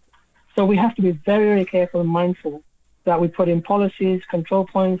in. So we have to be very, very careful and mindful that we put in policies, control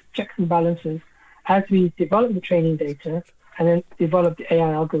points, checks and balances as we develop the training data and then develop the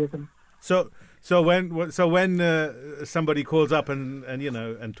AI algorithm. So when somebody calls up and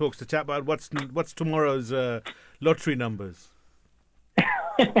talks to chatbot, what's tomorrow's lottery numbers?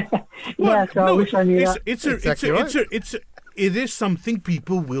 I wish I knew that. It is something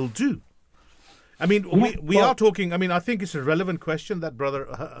people will do. I mean, we are talking. I mean, I think it's a relevant question that Brother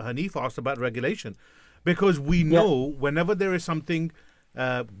Hanif asked about regulation, because we know whenever there is something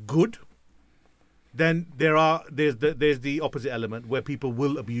good, then there's the opposite element where people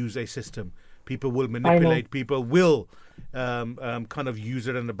will abuse a system, people will manipulate, people will kind of use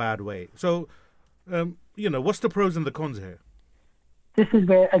it in a bad way. So, what's the pros and the cons here? This is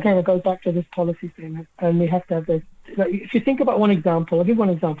where, again, it goes back to this policy statement, and we have to have this. If you think about one example, I'll give one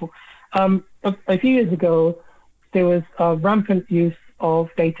example. A few years ago, there was rampant use of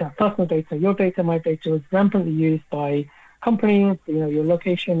data, personal data. Your data, my data was rampantly used by companies. Your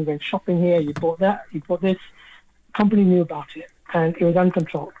location, you went shopping here, you bought that, you bought this. Company knew about it, and it was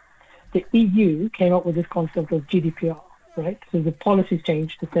uncontrolled. The EU came up with this concept of GDPR, right? So the policy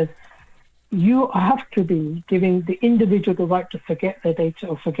change that says you have to be giving the individual the right to forget their data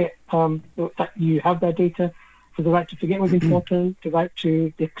or forget that you have their data, for the right to forget was important, the right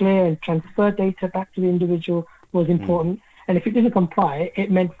to declare and transfer data back to the individual was important. And if it didn't comply, it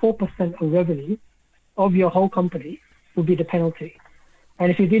meant 4% of revenue of your whole company would be the penalty.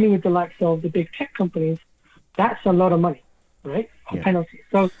 And if you're dealing with the likes of the big tech companies, that's a lot of money, right? Penalty.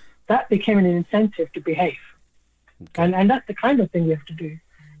 So that became an incentive to behave. Okay. And that's the kind of thing we have to do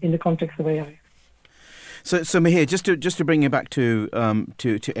in the context of AI. So Mihir, just to bring you back to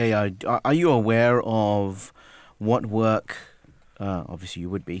AI, are you aware of what work, obviously you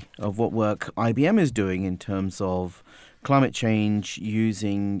would be, of what work IBM is doing in terms of climate change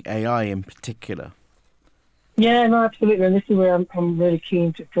using AI in particular? Yeah, no, absolutely. And this is where I'm really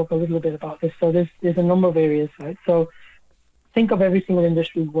keen to talk a little bit about this. So there's a number of areas, right? So think of every single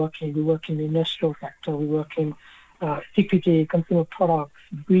industry we work in. We work in the industrial sector. We work in CPG, consumer products,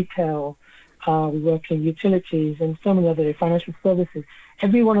 retail. We work in utilities and so many other financial services.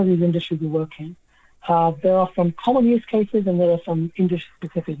 Every one of these industries we work in, there are some common use cases and there are some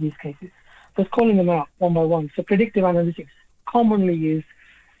industry-specific use cases. Just calling them out one by one. So predictive analytics, commonly used,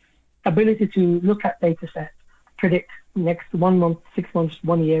 ability to look at data sets, predict next 1 month, 6 months,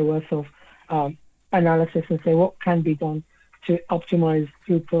 1 year worth of analysis and say what can be done to optimize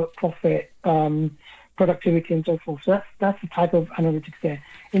throughput, profit, productivity and so forth. So that's the type of analytics there.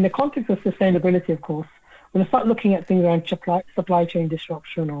 In the context of sustainability, of course, when I start looking at things around supply chain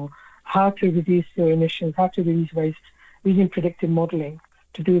disruption or how to reduce your emissions, how to reduce waste, using predictive modeling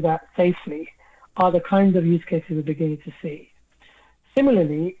to do that safely are the kinds of use cases we're beginning to see.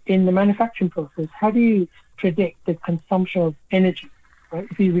 Similarly, in the manufacturing process, how do you predict the consumption of energy? Right?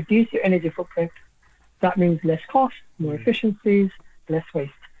 If you reduce your energy footprint, that means less cost, more efficiencies, less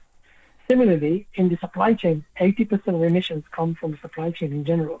waste. Similarly, in the supply chain, 80% of emissions come from the supply chain in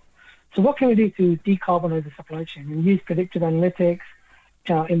general. So what can we do to decarbonize the supply chain? And use predictive analytics,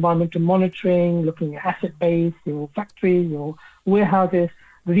 environmental monitoring, looking at asset base, your factories, your warehouses,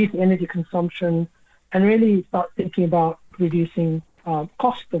 reduce energy consumption, and really start thinking about reducing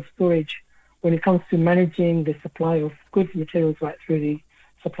cost of storage when it comes to managing the supply of goods and materials right through the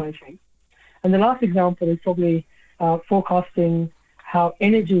supply chain. And the last example is probably forecasting how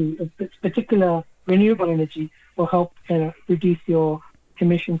energy, particular renewable energy, will help reduce your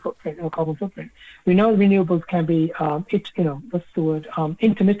emission footprint or carbon footprint. We know renewables can be,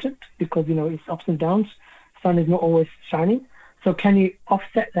 intermittent because, it's ups and downs. Sun is not always shining. So can you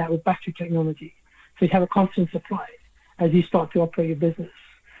offset that with battery technology? So you have a constant supply as you start to operate your business.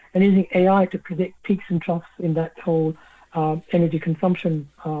 And using AI to predict peaks and troughs in that whole energy consumption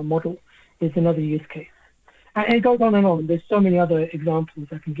model is another use case. And it goes on and on. There's so many other examples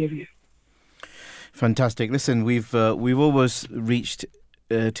I can give you. Fantastic. Listen, we've almost reached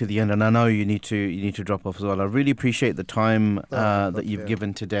to the end, and I know you need to drop off as well. I really appreciate the time that you've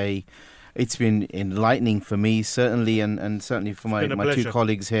given today. It's been enlightening for me, certainly, and certainly for my two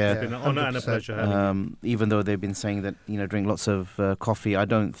colleagues here. It's been an honour and a pleasure having you. Even though they've been saying that, drink lots of coffee, I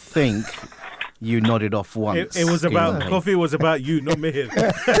don't think you nodded off once. It was about coffee. Was about you, not Mihir.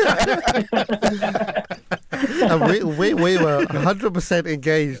 And we were 100%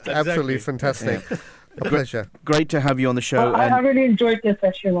 engaged. Exactly. Absolutely fantastic. Yeah. A pleasure. Great to have you on the show. I really enjoyed this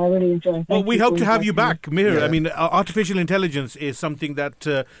session. I really enjoyed it. Well, we hope to have you back, Mihir. Yeah. I mean, artificial intelligence is something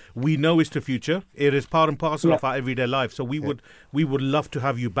that we know is the future. It is part and parcel of our everyday life. So we would love to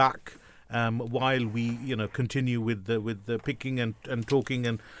have you back while we continue with the picking and talking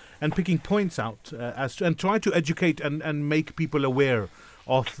and picking points out and try to educate and make people aware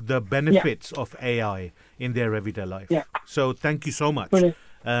of the benefits of AI in their everyday life. Yeah. So thank you so much. Brilliant.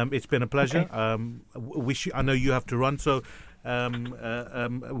 It's been a pleasure. Okay. I know you have to run, so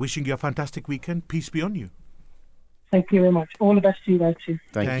wishing you a fantastic weekend. Peace be on you. Thank you very much. All the best to you guys too.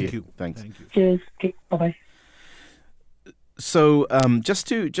 Thank you. Thanks. Thank you. Cheers. Okay. Bye-bye. So just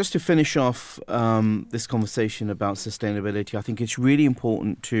to finish off this conversation about sustainability, I think it's really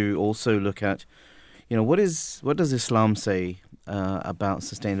important to also look at, what does Islam say about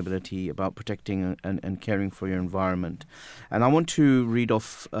sustainability, about protecting and caring for your environment. And I want to read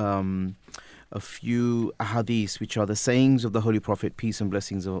off a few hadiths, which are the sayings of the Holy Prophet, peace and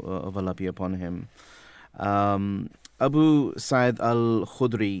blessings of Allah be upon him. Abu Sa'id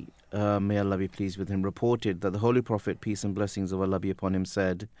al-Khudri, may Allah be pleased with him, reported that the Holy Prophet, peace and blessings of Allah be upon him,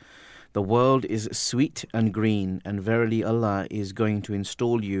 said, "The world is sweet and green, and verily Allah is going to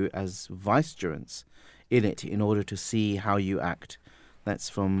install you as vicegerents in it in order to see how you act." That's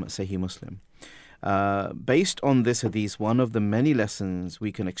from Sahih Muslim. Based on this hadith, one of the many lessons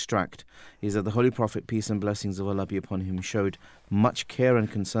we can extract is that the Holy Prophet, peace and blessings of Allah be upon him, showed much care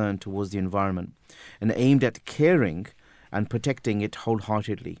and concern towards the environment and aimed at caring and protecting it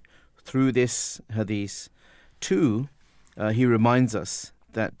wholeheartedly. Through this hadith, too, he reminds us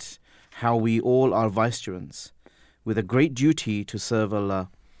that how we all are vicegerents with a great duty to serve Allah,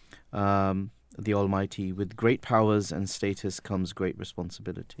 the Almighty. With great powers and status comes great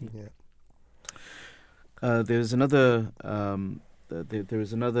responsibility. Yeah. There's another a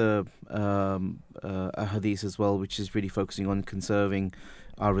hadith as well, which is really focusing on conserving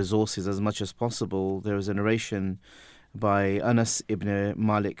our resources as much as possible. There is a narration by Anas ibn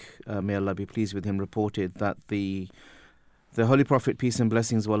Malik, may Allah be pleased with him, reported that the Holy Prophet, peace and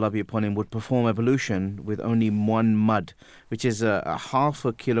blessings of Allah be upon him, would perform ablution with only one mud, which is a half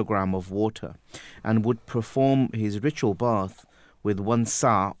a kilogram of water, and would perform his ritual bath with 1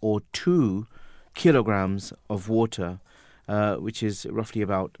 sa' or 2 kilograms of water, which is roughly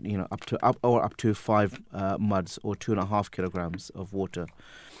about up to 5 muds or 2.5 kilograms of water.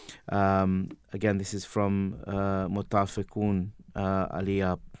 Again, this is from Mutafiqun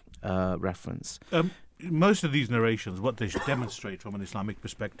Aliyah reference. Most of these narrations, what they demonstrate from an Islamic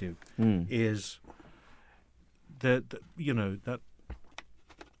perspective is that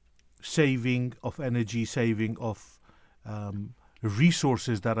saving of energy, saving of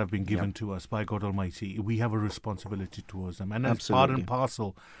resources that have been given to us by God Almighty. We have a responsibility towards them, and that's part and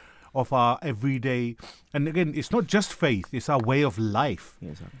parcel of our everyday. And again, it's not just faith; it's our way of life.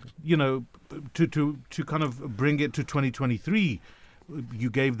 Exactly. To kind of bring it to 2023. You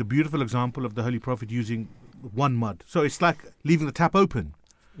gave the beautiful example of the Holy Prophet using 1 mud. So it's like leaving the tap open.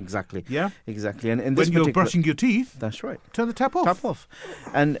 Exactly. Yeah? Exactly. And when you're brushing your teeth, that's right, turn the tap off. Tap off.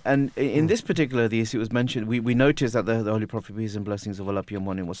 And in this particular hadith, it was mentioned, we noticed that the Holy Prophet, peace and blessings of Allah be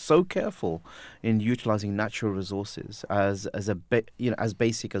upon him, was so careful in utilizing natural resources as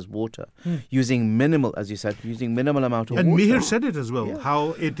basic as water, using minimal, as you said, minimal amount of water. And Mihir said it as well,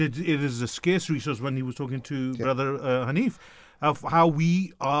 how it is a scarce resource when he was talking to Brother Hanif, of how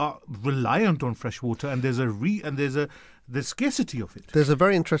we are reliant on fresh water, and there's the scarcity of it. There's a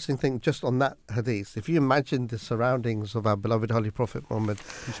very interesting thing just on that hadith. If you imagine the surroundings of our beloved Holy Prophet Muhammad,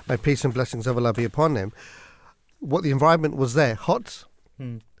 may peace and blessings of Allah be upon him, what the environment was there, hot,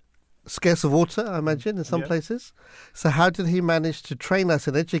 scarce of water, I imagine, in some places. So how did he manage to train us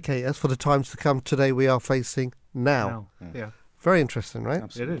and educate us for the times to come today we are facing now? Yeah. Very interesting, right?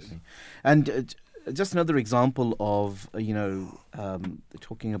 Absolutely. It is. And just another example of,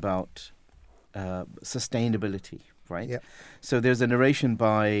 talking about sustainability, right? Yeah. So there's a narration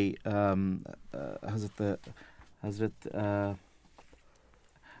by Hazrat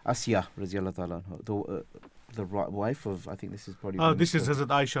Asya, radiyallahu ta'ala, the wife of, I think this is probably... Oh, this is Hazrat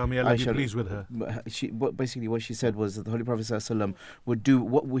Aisha, may Allah be Aisha, pleased with her. Basically what she said was that the Holy Prophet ﷺ would do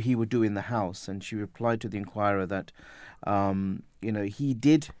what he would do in the house, and she replied to the inquirer that, he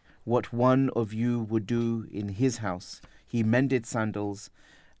did what one of you would do in his house. He mended sandals,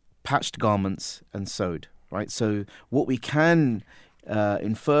 patched garments, and sewed. Right. So what we can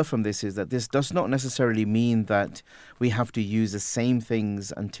infer from this is that this does not necessarily mean that we have to use the same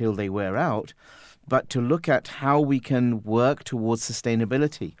things until they wear out, but to look at how we can work towards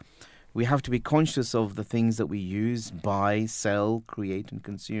sustainability. We have to be conscious of the things that we use, buy, sell, create, and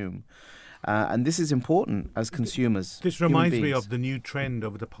consume. And this is important as consumers. This reminds me of the new trend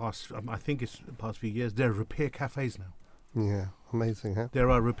over the past, I think it's the past few years. There are repair cafes now. Yeah, amazing, huh? There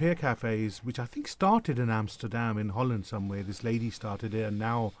are repair cafes, which I think started in Amsterdam, in Holland somewhere. This lady started it, and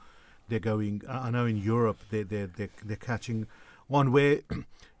now they're going. I know in Europe they're catching on where,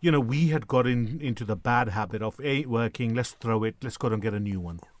 we had got into the bad habit of ain't working. Let's throw it. Let's go and get a new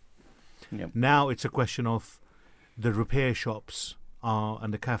one. Yep. Now it's a question of the repair shops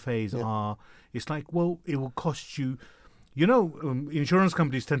and the cafes are. It's like, well, it will cost you. Insurance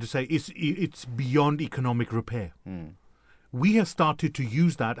companies tend to say it's beyond economic repair. Mm. We have started to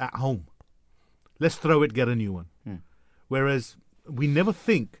use that at home. Let's throw it, get a new one. Whereas we never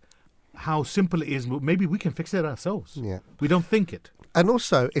think how simple it is. Maybe we can fix it ourselves. Yeah. We don't think it. And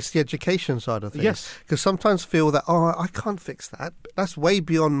also, it's the education side of things. Yes. Because sometimes feel that, I can't fix that. That's way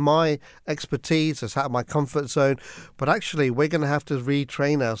beyond my expertise. It's out of my comfort zone. But actually, we're going to have to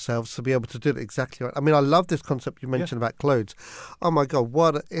retrain ourselves to be able to do it exactly right. I mean, I love this concept you mentioned about clothes. Oh, my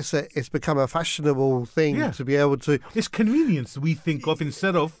God, it's become a fashionable thing to be able to... It's convenience we think of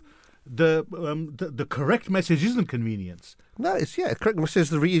instead of the correct message isn't convenience. No, it's correct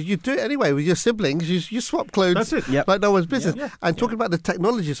message. You do it anyway with your siblings. You swap clothes. That's it. Yep. Like no one's business. Yeah. And talking about the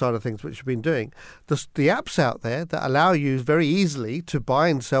technology side of things, which you've been doing, the apps out there that allow you very easily to buy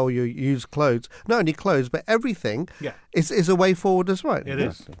and sell your used clothes. Not only clothes, but everything. Is a way forward as well. It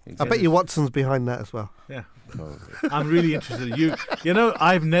is. I bet you Watson's behind that as well. Yeah. I'm really interested.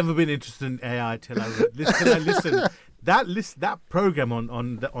 I've never been interested in AI till I listened. That program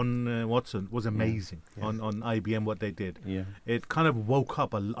on Watson was amazing on IBM. What they did, it kind of woke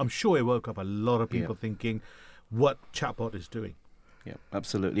up. I'm sure it woke up a lot of people thinking what chatbot is doing. Yeah,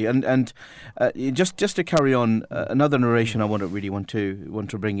 absolutely. And just to carry on, another narration I want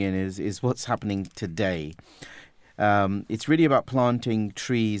to bring in is what's happening today. It's really about planting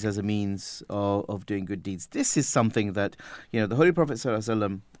trees as a means of doing good deeds. This is something that the Holy Prophet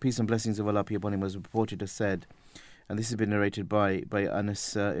ﷺ, peace and blessings of Allah be upon him, was reported to have said. And this has been narrated by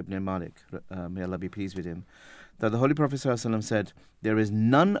Anas ibn Malik, may Allah be pleased with him, that the Holy Prophet ﷺ said, "There is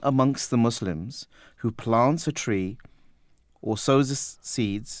none amongst the Muslims who plants a tree or sows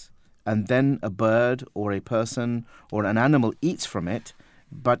seeds, and then a bird or a person or an animal eats from it,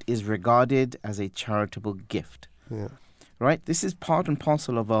 but is regarded as a charitable gift." Yeah. Right? This is part and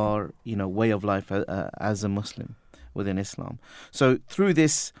parcel of our way of life as a Muslim within Islam. So through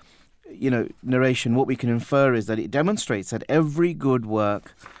this narration, what we can infer is that it demonstrates that every good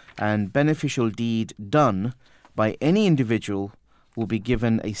work and beneficial deed done by any individual will be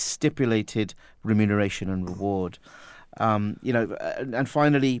given a stipulated remuneration and reward. And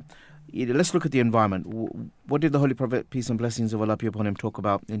finally, let's look at the environment. What did the Holy Prophet, peace and blessings of Allah be upon him, talk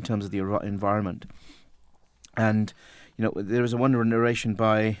about in terms of the environment? And there is a wonderful narration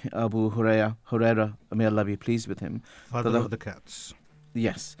by Abu Huraira, may Allah be pleased with him. Father of the cats.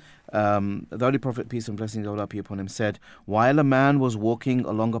 Yes. The Holy Prophet, peace and blessings of Allah be upon him, said, "While a man was walking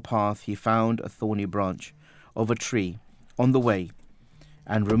along a path, he found a thorny branch of a tree on the way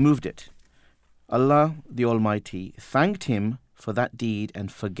and removed it. Allah, the Almighty, thanked him for that deed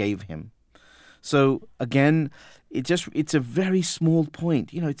and forgave him." So again, it's a very small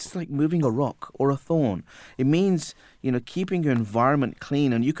point. It's like moving a rock or a thorn. It means, keeping your environment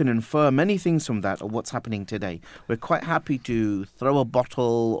clean, and you can infer many things from that of what's happening today. We're quite happy to throw a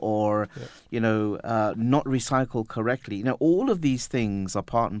bottle or, not recycle correctly. All of these things are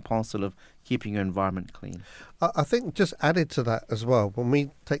part and parcel of keeping your environment clean. I think just added to that as well, when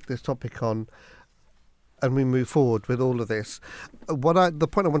we take this topic on and we move forward with all of this, the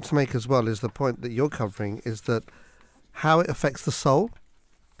point I want to make as well is the point that you're covering is that how it affects the soul.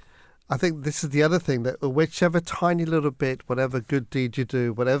 I think this is the other thing, that whichever tiny little bit, whatever good deed you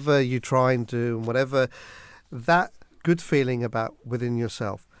do, whatever you try and do, and whatever, that good feeling about within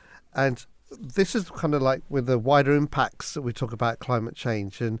yourself. And this is kind of like with the wider impacts that we talk about climate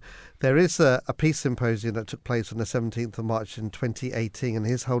change. And there is a peace symposium that took place on the 17th of March in 2018, and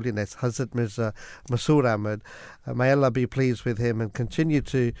His Holiness Hazrat Mirza Masroor Ahmad, may Allah be pleased with him and continue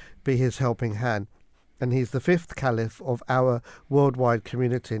to be his helping hand. and he's the fifth caliph of our worldwide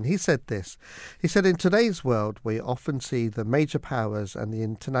community. And he said this. He said, in today's world, we often see the major powers and the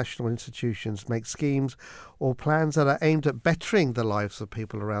international institutions make schemes or plans that are aimed at bettering the lives of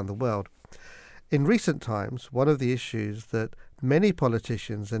people around the world. In recent times, one of the issues that many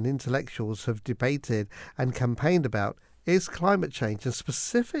politicians and intellectuals have debated and campaigned about is climate change, and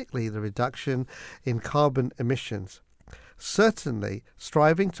specifically the reduction in carbon emissions. Certainly,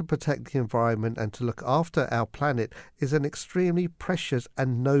 striving to protect the environment and to look after our planet is an extremely precious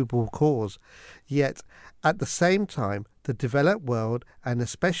and noble cause. Yet, at the same time, the developed world, and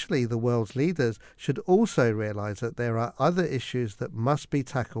especially the world's leaders, should also realise that there are other issues that must be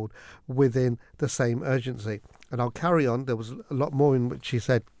tackled within the same urgency. And I'll carry on. There was a lot more in which he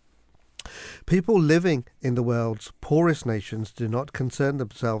said. People living in the world's poorest nations do not concern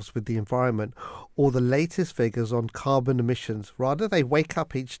themselves with the environment or the latest figures on carbon emissions. Rather, they wake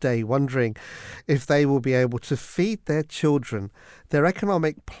up each day wondering if they will be able to feed their children. Their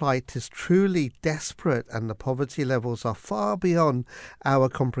economic plight is truly desperate, and the poverty levels are far beyond our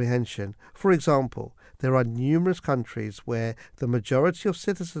comprehension. For example, there are numerous countries where the majority of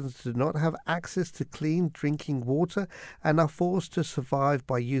citizens do not have access to clean drinking water and are forced to survive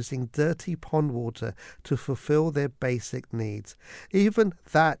by using dirty pond water to fulfill their basic needs. Even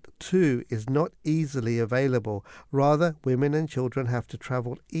that, too, is not easily available. Rather, women and children have to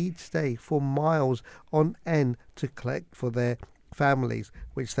travel each day for miles on end to collect for their families,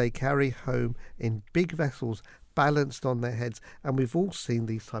 which they carry home in big vessels balanced on their heads. And we've all seen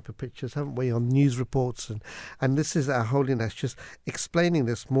these type of pictures, haven't we, on news reports, and this is Our Holiness just explaining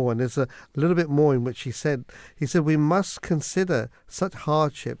this more. And there's a little bit more in which he said we must consider such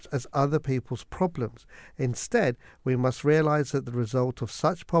hardships as other people's problems. Instead, we must realize that the result of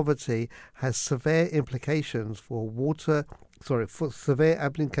such poverty has severe implications for severe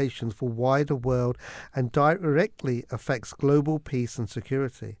applications for wider world and directly affects global peace and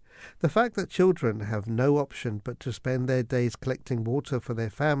security. The fact that children have no option but to spend their days collecting water for their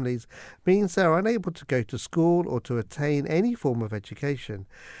families means they are unable to go to school or to attain any form of education.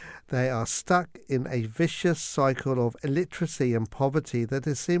 They are stuck in a vicious cycle of illiteracy and poverty that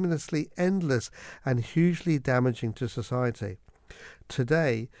is seemingly endless and hugely damaging to society.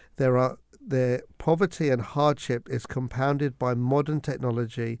 Today, their poverty and hardship is compounded by modern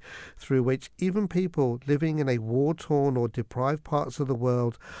technology, through which even people living in a war-torn or deprived parts of the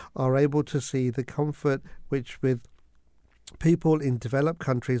world are able to see the comfort which with people in developed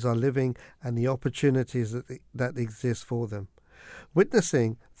countries are living and the opportunities that exist for them.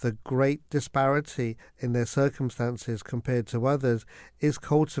 Witnessing the great disparity in their circumstances compared to others is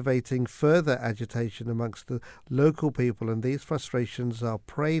cultivating further agitation amongst the local people, and these frustrations are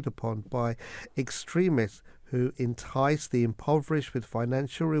preyed upon by extremists who entice the impoverished with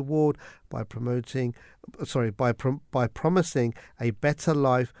financial reward by promising a better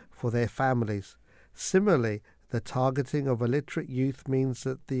life for their families. Similarly, the targeting of illiterate youth means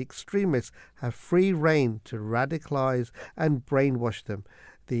that the extremists have free rein to radicalize and brainwash them.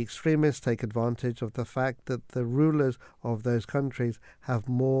 The extremists take advantage of the fact that the rulers of those countries have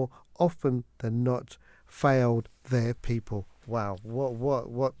more often than not failed their people. Wow,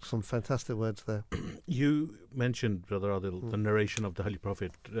 what some fantastic words there. You mentioned, Brother Adil, the narration of the Holy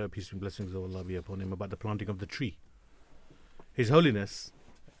Prophet, peace and blessings of Allah be upon him, about the planting of the tree. His Holiness,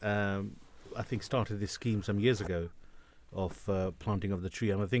 I think, started this scheme some years ago of planting of the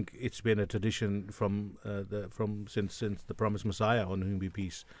tree, and I think it's been a tradition since the promised Messiah, on whom be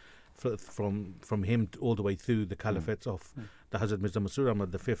peace, from him all the way through the caliphates of the Hazrat Mirza Masroor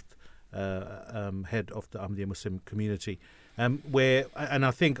Ahmad, the fifth head of the Ahmadiyya Muslim community, and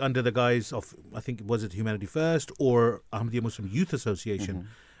I think under the guise of, was it Humanity First or Ahmadiyya Muslim Youth Association,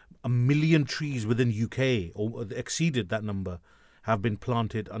 1 million trees within UK, or exceeded that number, have been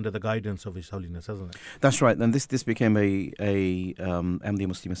planted under the guidance of His Holiness, hasn't it? That's right, and this became a Ahmadiyya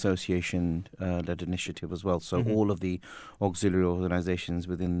Muslim Association led initiative as well. So all of the auxiliary organisations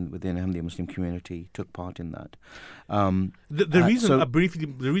within Ahmadiyya Muslim community took part in that. The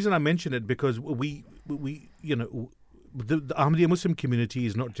reason I mention it, because we the Ahmadiyya Muslim community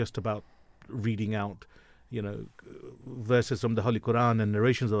is not just about reading out verses from the Holy Quran and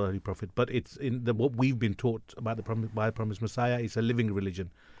narrations of the Holy Prophet, but it's in what we've been taught about by the promised Messiah. It's a living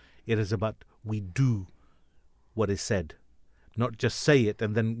religion. It is about we do what is said, not just say it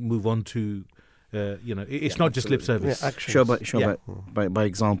and then move on to, it's not just lip service. Sure, by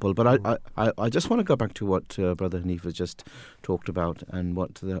example. But I just want to go back to what Brother Hanif has just talked about, and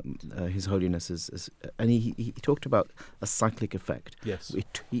what His Holiness is, and he talked about a cyclic effect. Yes,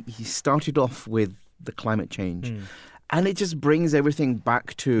 he started off with the climate change, And it just brings everything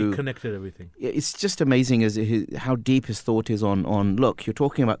back to... He connected everything. It's just amazing how deep his thought is on, look, you're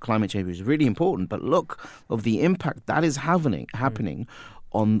talking about climate change, which is really important, but look of the impact that is happening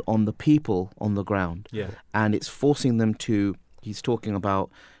on the people on the ground. Yeah. And it's forcing them to... He's talking about,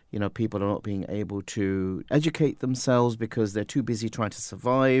 people are not being able to educate themselves because they're too busy trying to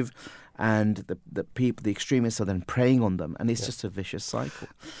survive, and the extremists are then preying on them, and it's just a vicious cycle.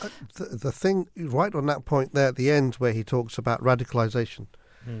 The thing right on that point there at the end where he talks about radicalization,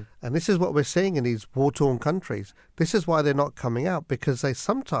 and this is what we're seeing in these war-torn countries. This is why they're not coming out, because it's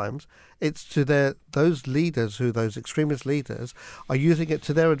to those leaders those extremist leaders are using it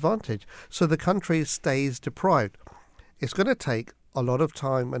to their advantage. So the country stays deprived. It's going to take a lot of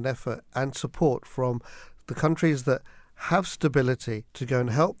time and effort and support from the countries that have stability to go and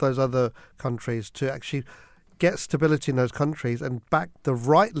help those other countries to actually get stability in those countries and back the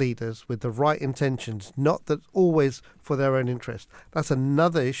right leaders with the right intentions, not that always for their own interest. That's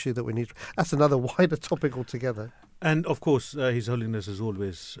another issue that we need. That's another wider topic altogether. And of course, His Holiness has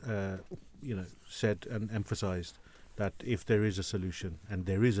always, said and emphasized that if there is a solution, and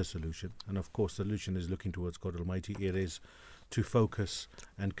there is a solution, and of course the solution is looking towards God Almighty, it is to focus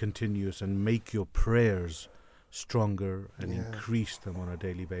and continuous and make your prayers stronger and increase them on a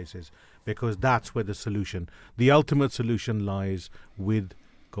daily basis, because that's where the ultimate solution lies with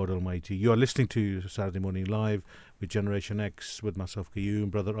God Almighty. You are listening to Saturday Morning Live with Generation X, with myself, Qayyum,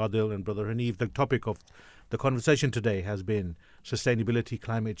 Brother Adil and Brother Hanif. The topic of the conversation today has been sustainability,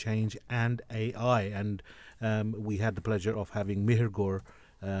 climate change and AI, and we had the pleasure of having Mihir Gaur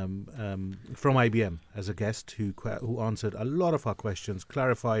from IBM as a guest who answered a lot of our questions,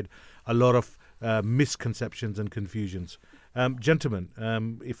 clarified a lot of misconceptions and confusions. Gentlemen,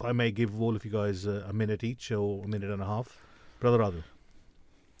 if I may give all of you guys a minute each or a minute and a half. Brother Adil.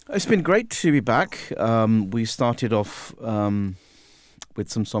 It's been great to be back. We started off with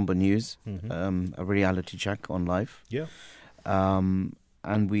some somber news, a reality check on life. Yeah.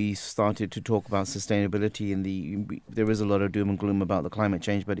 And we started to talk about sustainability. There is a lot of doom and gloom about the climate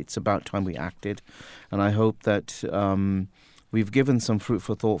change, but it's about time we acted. And I hope that we've given some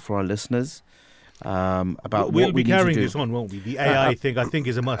fruitful thought for our listeners about we'll what we be need carrying to do. this on, won't we? The AI thing, I think,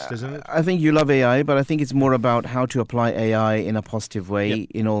 is a must, isn't it? I think you love AI, but I think it's more about how to apply AI in a positive way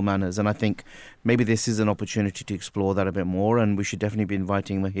in all manners. And I think maybe this is an opportunity to explore that a bit more. And we should definitely be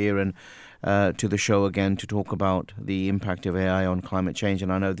inviting Mahir and to the show again to talk about the impact of AI on climate change.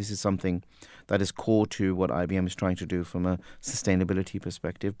 And I know this is something that is core to what IBM is trying to do from a sustainability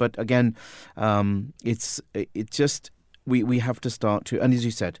perspective. But again, we have to start to, and as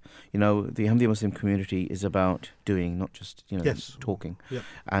you said, the Ahmadiyya Muslim community is about doing, not just talking. Yep.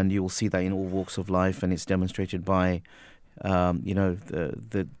 And you will see that in all walks of life, and it's demonstrated by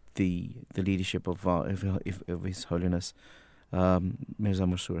the leadership of His Holiness Mirza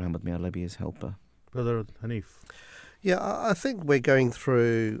Masroor Ahmad, may Allah be his helper. Brother Hanif. Yeah, I think we're going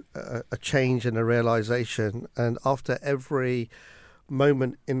through a change and a realization, and after every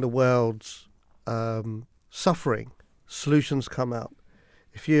moment in the world's suffering, solutions come out.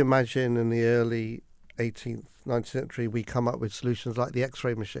 If you imagine in the early 18th, 19th century, we come up with solutions like the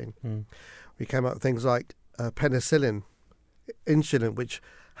X-ray machine. We came up with things like penicillin, insulin, which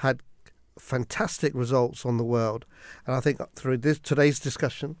had fantastic results on the world. And I think through today's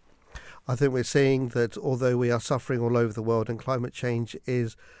discussion, I think we're seeing that although we are suffering all over the world and climate change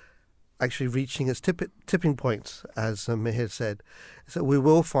is actually reaching its tipping points, as Mihir said, so we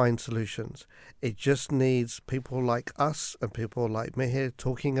will find solutions. It just needs people like us and people like Mihir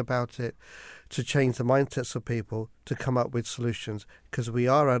talking about it to change the mindsets of people to come up with solutions, because we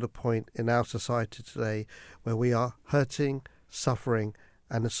are at a point in our society today where we are hurting, suffering,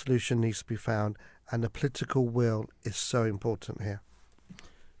 and a solution needs to be found, and the political will is so important here.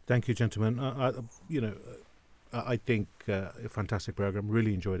 Thank you, gentlemen. I think a fantastic program.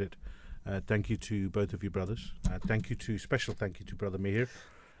 Really enjoyed it. Thank you to both of you brothers. Special thank you to Brother Mihir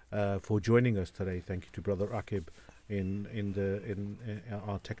for joining us today. Thank you to Brother Akib in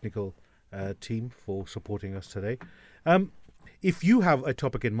our technical team for supporting us today. If you have a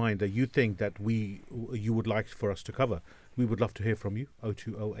topic in mind that you think that you would like for us to cover, we would love to hear from you.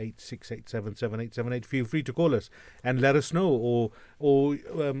 0208 687 7878. Feel free to call us and let us know, or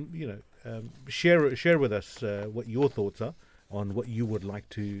share with us what your thoughts are on what you would like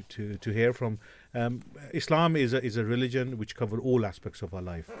to hear from. Islam is a religion which covers all aspects of our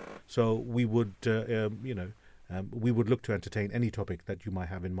life. So we would we would look to entertain any topic that you might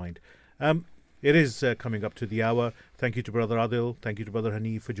have in mind. It is coming up to the hour. Thank you to Brother Adil. Thank you to Brother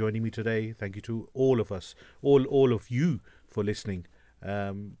Hanif for joining me today. Thank you to all of us, all of you for listening.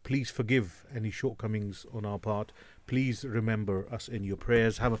 Please forgive any shortcomings on our part. Please remember us in your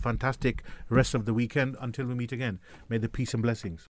prayers. Have a fantastic rest of the weekend until we meet again. May the peace and blessings